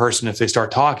throw to that person if they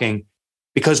start talking,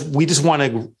 because we just want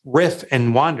to riff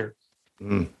and wander.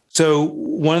 Mm. So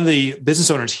one of the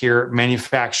business owners here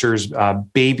manufactures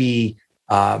baby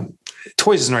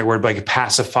toys isn't the right word, but like a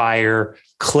pacifier,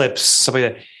 clips, stuff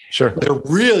like that. Sure. They're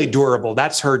really durable.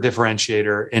 That's her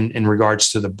differentiator in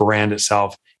regards to the brand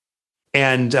itself.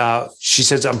 And she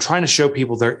says, I'm trying to show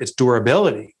people its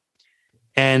durability.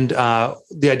 And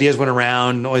the ideas went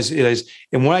around.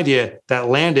 And one idea that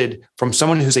landed from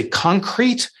someone who's a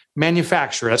concrete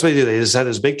manufacturer. That's what they do. They just have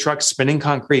this big truck spinning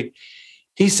concrete.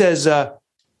 He says,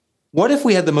 what if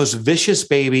we had the most vicious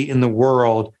baby in the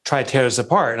world try to tear us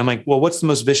apart? And I'm like, well, what's the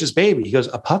most vicious baby? He goes,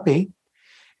 a puppy.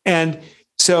 And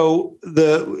so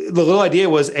the little idea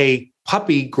was a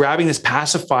puppy grabbing this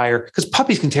pacifier, because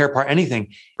puppies can tear apart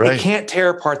anything. Right. It can't tear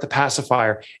apart the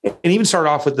pacifier. And even started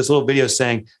off with this little video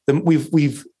saying that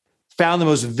we've found the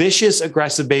most vicious,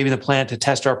 aggressive baby in the planet to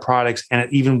test our products, and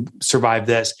it even survived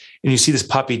this. And you see this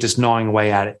puppy just gnawing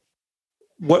away at it.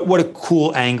 What a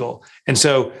cool angle. And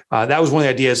so that was one of the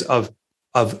ideas of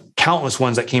countless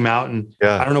ones that came out. And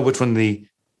I don't know which one the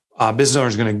business owner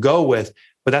is going to go with,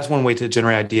 but that's one way to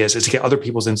generate ideas, is to get other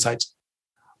people's insights.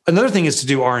 Another thing is to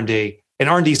do R&D, and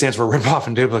R&D stands for rip off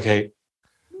and duplicate.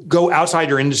 Go outside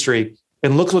your industry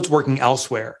and look at what's working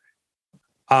elsewhere.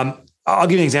 I'll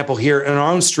give you an example here. In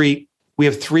our own street, we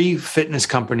have 3 fitness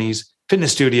companies,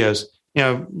 fitness studios,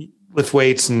 lift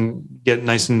weights and get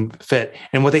nice and fit.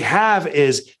 And what they have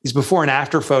is these before and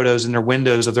after photos in their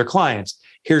windows of their clients.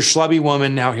 Here's schlubby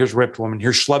woman, now here's ripped woman.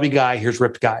 Here's schlubby guy, here's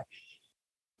ripped guy.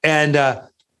 And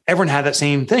everyone had that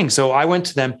same thing. So I went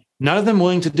to them, none of them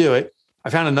willing to do it. I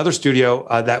found another studio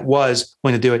that was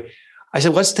willing to do it. I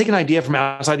said, let's take an idea from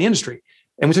outside the industry.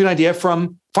 And we took an idea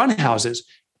from fun houses.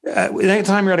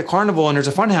 Anytime you're at a carnival and there's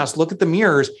a fun house, look at the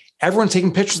mirrors. Everyone's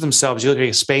taking pictures of themselves. You look like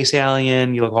a space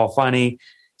alien. You look all funny.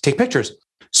 Take pictures.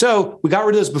 So we got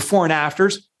rid of those before and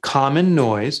afters, common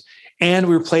noise, and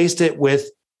we replaced it with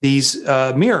these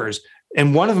mirrors.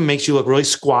 And one of them makes you look really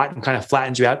squat and kind of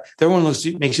flattens you out. The other one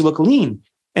makes you look lean.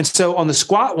 And so on the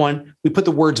squat one, we put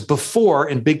the words before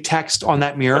in big text on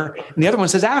that mirror, and the other one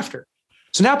says after.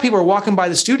 So now people are walking by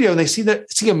the studio and they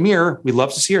see a mirror. We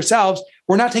love to see ourselves.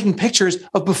 We're not taking pictures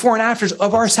of before and afters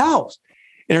of ourselves.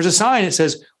 And there's a sign that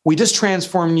says, we just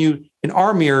transformed you in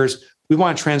our mirrors. We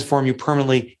want to transform you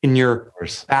permanently in your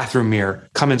bathroom mirror.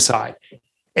 Come inside.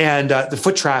 And the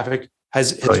foot traffic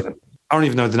has I don't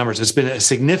even know the numbers. It's been a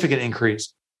significant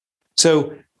increase.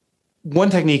 So one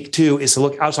technique too is to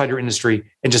look outside your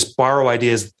industry and just borrow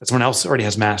ideas that someone else already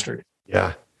has mastered.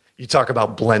 Yeah. You talk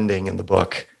about blending in the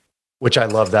book, which I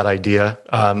love that idea.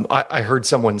 I heard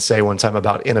someone say one time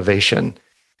about innovation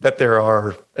that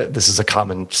this is a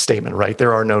common statement, right?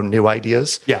 There are no new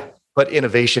ideas. Yeah. But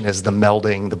innovation is the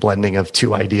melding, the blending of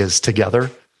two ideas together.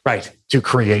 Right. To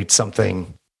create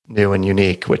something new and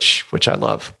unique, which I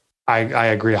love. I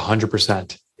agree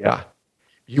 100%. Yeah.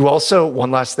 You also, one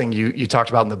last thing you talked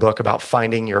about in the book about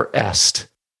finding your EST,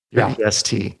 your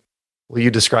EST. Will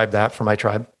you describe that for my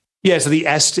tribe? Yeah. So the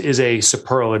EST is a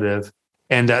superlative,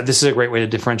 and this is a great way to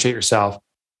differentiate yourself.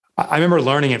 I remember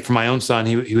learning it from my own son.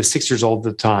 He was 6 years old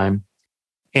at the time,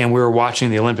 and we were watching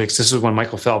the Olympics. This was when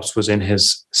Michael Phelps was in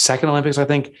his second Olympics, I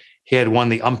think. He had won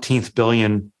the umpteenth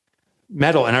billion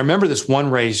medal. And I remember this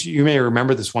one race. You may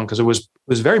remember this one because it was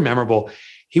very memorable.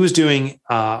 He was doing,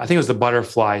 I think it was the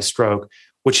butterfly stroke,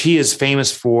 which he is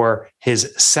famous for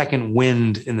his second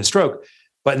wind in the stroke.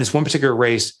 But in this one particular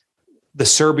race, the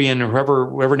Serbian or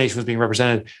whoever nation was being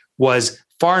represented was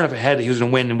far enough ahead that he was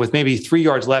going to win. And with maybe 3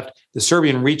 yards left, the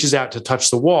Serbian reaches out to touch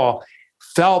the wall.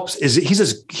 Phelps he's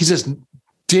just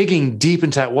digging deep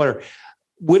into that water.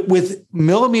 With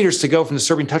millimeters to go from the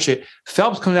Serbian touch it,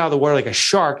 Phelps comes out of the water like a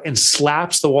shark and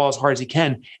slaps the wall as hard as he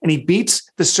can. And he beats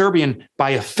the Serbian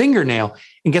by a fingernail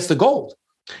and gets the gold.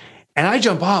 And I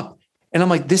jump up and I'm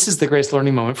like, this is the greatest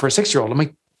learning moment for a 6-year-old. I'm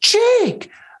like, Jake,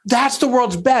 that's the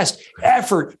world's best.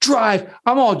 Effort, drive.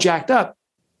 I'm all jacked up.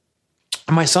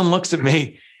 And my son looks at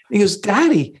me and he goes,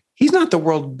 Daddy, he's not the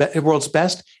world's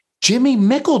best. Jimmy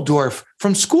Mickeldorf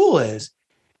from school is.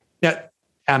 Now,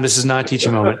 this is not a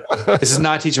teaching moment. This is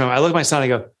not a teaching moment. I look at my son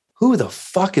and I go, who the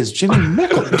fuck is Jimmy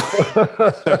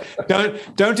Mickeldorf?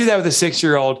 don't do that with a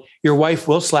 6-year-old. Your wife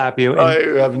will slap you.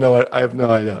 I have no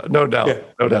idea. No doubt. Yeah.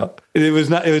 No doubt.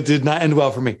 It did not end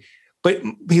well for me. But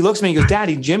he looks at me and goes,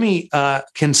 Daddy, Jimmy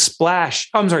can splash.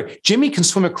 Oh, I'm sorry. Jimmy can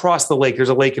swim across the lake. There's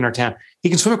a lake in our town. He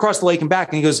can swim across the lake and back.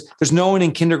 And he goes, there's no one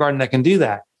in kindergarten that can do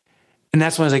that. And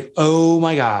that's when I was like, oh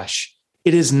my gosh,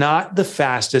 it is not the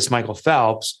fastest Michael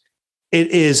Phelps.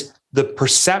 It is the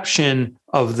perception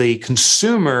of the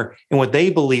consumer and what they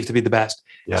believe to be the best.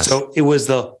 Yes. So it was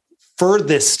the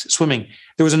furthest swimming.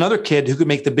 There was another kid who could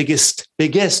make the biggest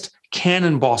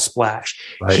cannonball splash.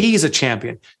 Right. He's a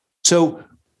champion. So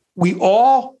we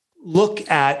all look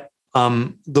at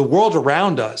the world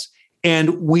around us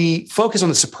and we focus on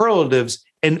the superlatives,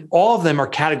 and all of them are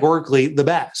categorically the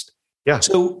best. Yeah.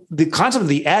 So the concept of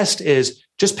the EST is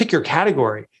just pick your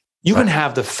category. You can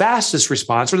have the fastest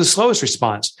response or the slowest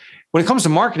response. When it comes to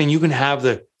marketing, you can have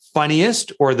the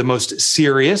funniest or the most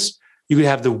serious. You could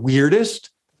have the weirdest,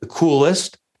 the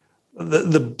coolest,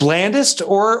 the blandest,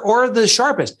 or the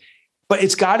sharpest. But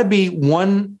it's got to be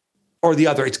one or the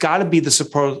other. It's got to be the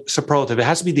superlative. It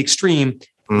has to be the extreme.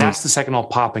 That's the second I'll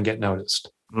pop and get noticed.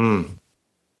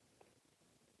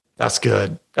 That's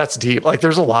good. That's deep. Like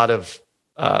there's a lot of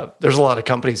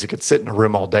companies that could sit in a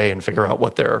room all day and figure out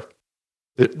what their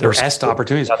EST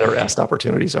opportunities. Their EST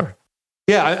opportunities are.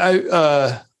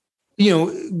 Yeah,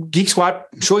 Geek Squad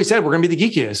surely said we're going to be the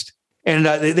geekiest, and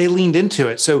they leaned into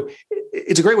it. So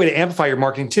it's a great way to amplify your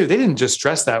marketing too. They didn't just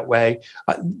dress that way.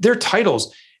 Their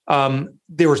titles,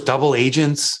 there was double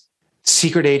agents,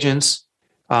 secret agents.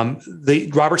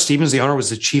 Robert Stevens, the owner, was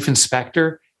the chief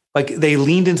inspector. Like they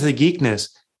leaned into the geekness.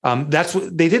 That's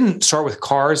what they didn't start with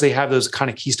cars. They have those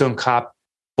kind of Keystone Cop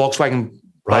Volkswagen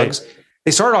bugs. Right.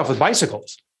 They started off with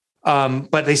bicycles,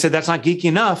 but they said that's not geeky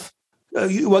enough.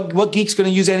 What geek's going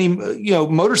to use any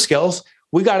motor skills?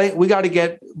 We got to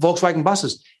get Volkswagen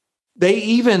buses. They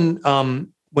even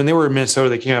when they were in Minnesota,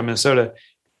 they came out of Minnesota.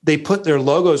 They put their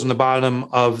logos on the bottom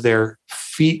of their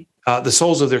feet, the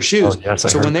soles of their shoes. Oh,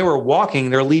 yes, so when they were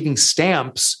walking, they're leaving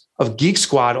stamps of Geek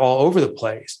Squad all over the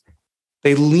place.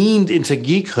 They leaned into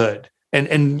geekhood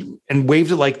and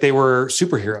waved it like they were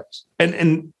superheroes.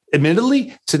 And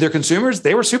admittedly, to their consumers,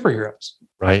 they were superheroes.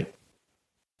 Right.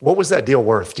 What was that deal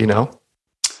worth? Do you know?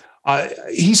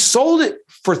 He sold it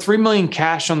for $3 million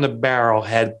cash on the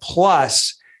barrelhead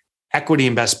plus equity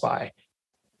in Best Buy.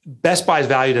 Best Buy is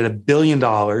valued at $1 billion.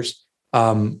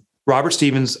 Robert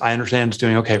Stevens, I understand, is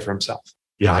doing okay for himself.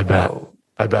 Yeah, I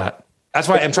bet. That's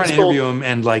why I'm trying to interview him,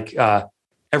 and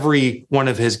every one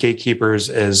of his gatekeepers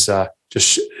is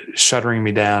just shuddering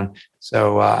me down.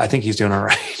 So I think he's doing all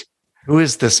right. Who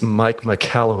is this Mike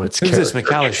Michalowicz? Who's this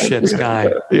Michalowicz guy?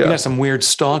 Yeah. You got some weird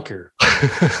stalker.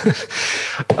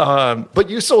 But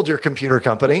you sold your computer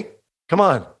company. Come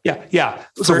on. Yeah.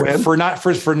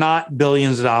 For not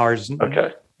billions of dollars.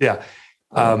 Okay. Yeah.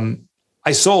 I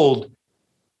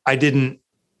didn't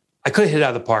I could have hit it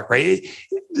out of the park, right?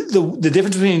 The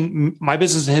difference between my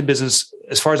business and his business,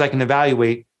 as far as I can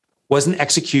evaluate, wasn't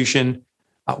execution,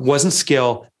 wasn't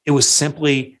skill. It was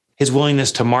simply his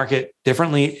willingness to market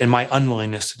differently and my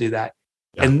unwillingness to do that.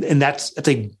 Yeah. And that's a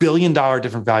 $1 billion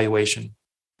different valuation.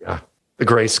 Yeah. The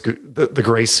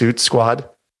gray suit squad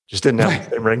just didn't have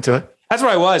the same ring to it. That's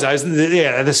what I was. I was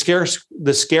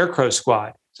the scarecrow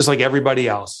squad, just like everybody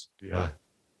else. Yeah.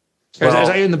 As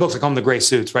in the books, I call them the gray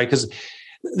suits, right? Because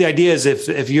the idea is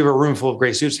if you have a room full of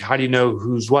gray suits, how do you know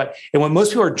who's what? And what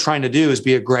most people are trying to do is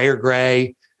be a grayer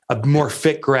gray, a more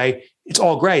fit gray. It's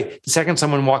all gray. The second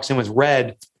someone walks in with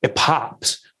red, it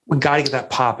pops. We got to get that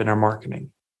pop in our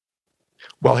marketing.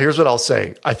 Well, here's what I'll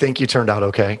say. I think you turned out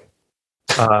okay.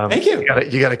 Thank you.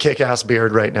 You got a kick-ass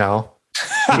beard right now.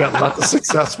 You got lots of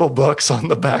successful books on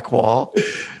the back wall.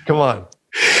 Come on.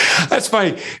 That's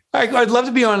funny. I'd love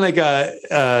to be on like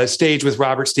a stage with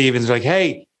Robert Stevens. Like,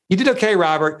 hey, you did okay,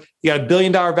 Robert. You got $1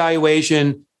 billion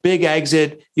valuation, big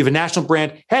exit. You have a national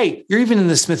brand. Hey, you're even in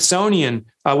the Smithsonian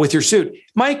with your suit.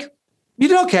 Mike, you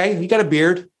did okay. You got a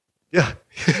beard. Yeah.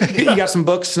 You got some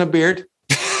books and a beard.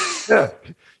 Yeah.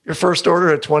 Your first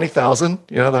order at 20,000.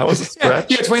 That was a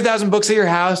stretch. You got 20,000 books at your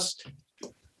house.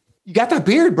 You got that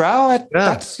beard, bro.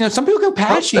 That's some people go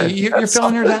patchy. You're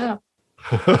filling yours out.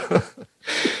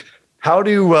 How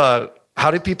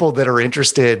do people that are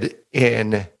interested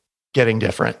in getting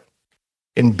different,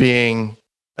 in being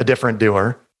a different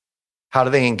doer, how do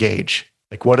they engage?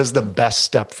 Like, what is the best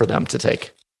step for them to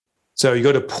take? So you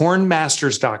go to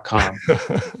pornmasters.com.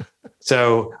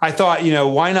 So I thought,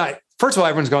 why not? First of all,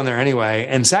 everyone's going there anyway.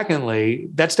 And secondly,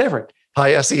 that's different.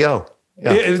 High SEO.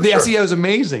 Yeah, the SEO is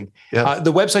amazing. Yeah.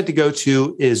 The website to go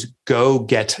to is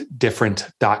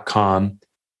gogetdifferent.com.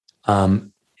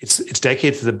 It's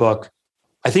dedicated to the book.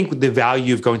 I think the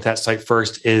value of going to that site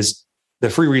first is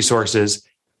the free resources.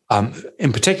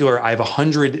 In particular, I have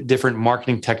 100 different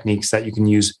marketing techniques that you can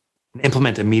use and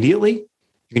implement immediately.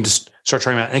 You can just start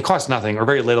trying them out, and it costs nothing or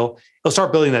very little. It'll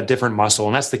start building that different muscle,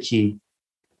 and that's the key.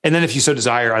 And then if you so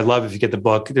desire, I'd love if you get the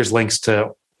book. There's links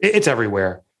to it's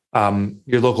everywhere.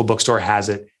 Your local bookstore has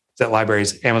it. It's at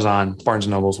libraries, Amazon, Barnes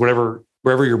and Nobles, wherever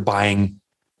you're buying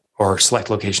or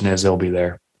select location is, it'll be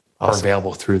there. Awesome. Or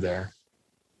available through there.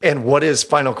 And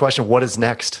final question, what is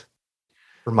next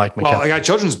for Mike McKenna? Well, I got a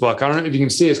children's book. I don't know if you can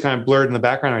see, it's kind of blurred in the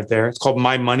background right there. It's called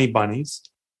My Money Bunnies.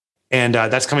 And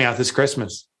that's coming out this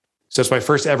Christmas. So it's my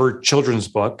first ever children's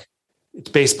book. It's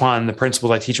based upon the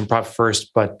principles I teach in Profit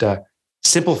First, but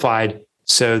simplified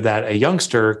so that a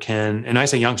youngster can, and I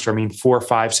say youngster, I mean 4,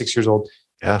 5, 6 years old,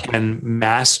 can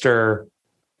master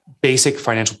basic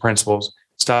financial principles,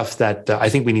 stuff that I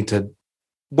think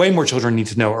way more children need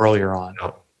to know earlier on.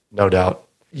 No doubt.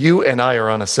 You and I are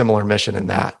on a similar mission in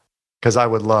that, because I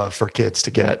would love for kids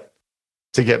to get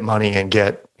money and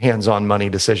get hands-on money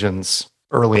decisions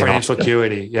early. Financial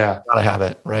acuity. Yeah. Gotta have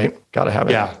it, right? Gotta have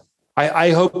it. Yeah. I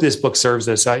hope this book serves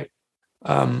this.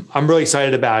 I'm really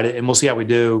excited about it, and we'll see how we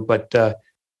do, but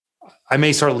I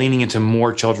may start leaning into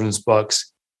more children's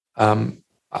books.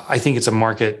 I think it's a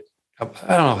market.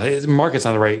 I don't know. Market's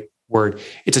not the right word.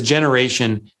 It's a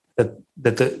generation that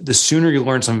the sooner you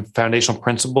learn some foundational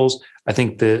principles, I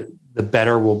think the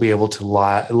better we'll be able to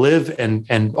live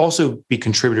and also be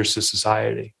contributors to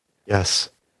society. Yes.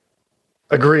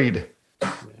 Agreed.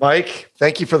 Mike,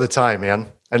 thank you for the time,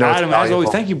 man. I know Adam, as always,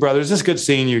 thank you, brothers. It's good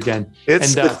seeing you again.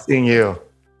 It's good seeing you.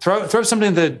 Throw something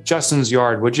into Justin's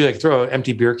yard. Would you like throw an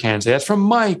empty beer can and say, that's from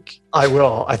Mike? I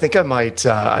will. I think I might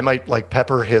like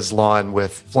pepper his lawn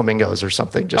with flamingos or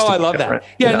something. I love that.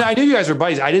 Yeah, no, I knew you guys were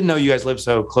buddies. I didn't know you guys lived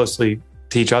so closely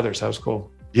to each other. So that was cool.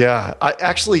 Yeah. I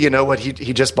actually, you know what?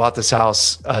 He just bought this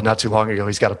house not too long ago.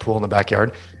 He's got a pool in the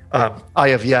backyard. I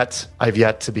have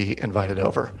yet to be invited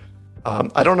over.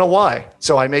 I don't know why.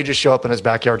 So I may just show up in his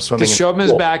backyard swimming. Just show up in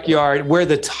his backyard, wear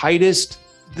the tightest,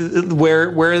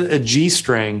 wear a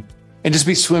G-string, and just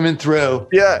be swimming through.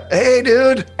 Yeah. Hey,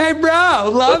 dude. Hey, bro.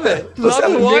 Love it.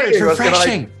 Love the water. It's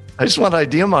refreshing. I just want to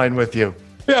idea mine with you.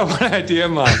 Yeah, what idea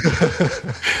mine.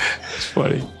 It's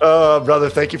funny. Brother,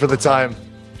 thank you for the time.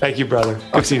 Thank you, brother.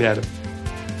 Good seeing you, Adam.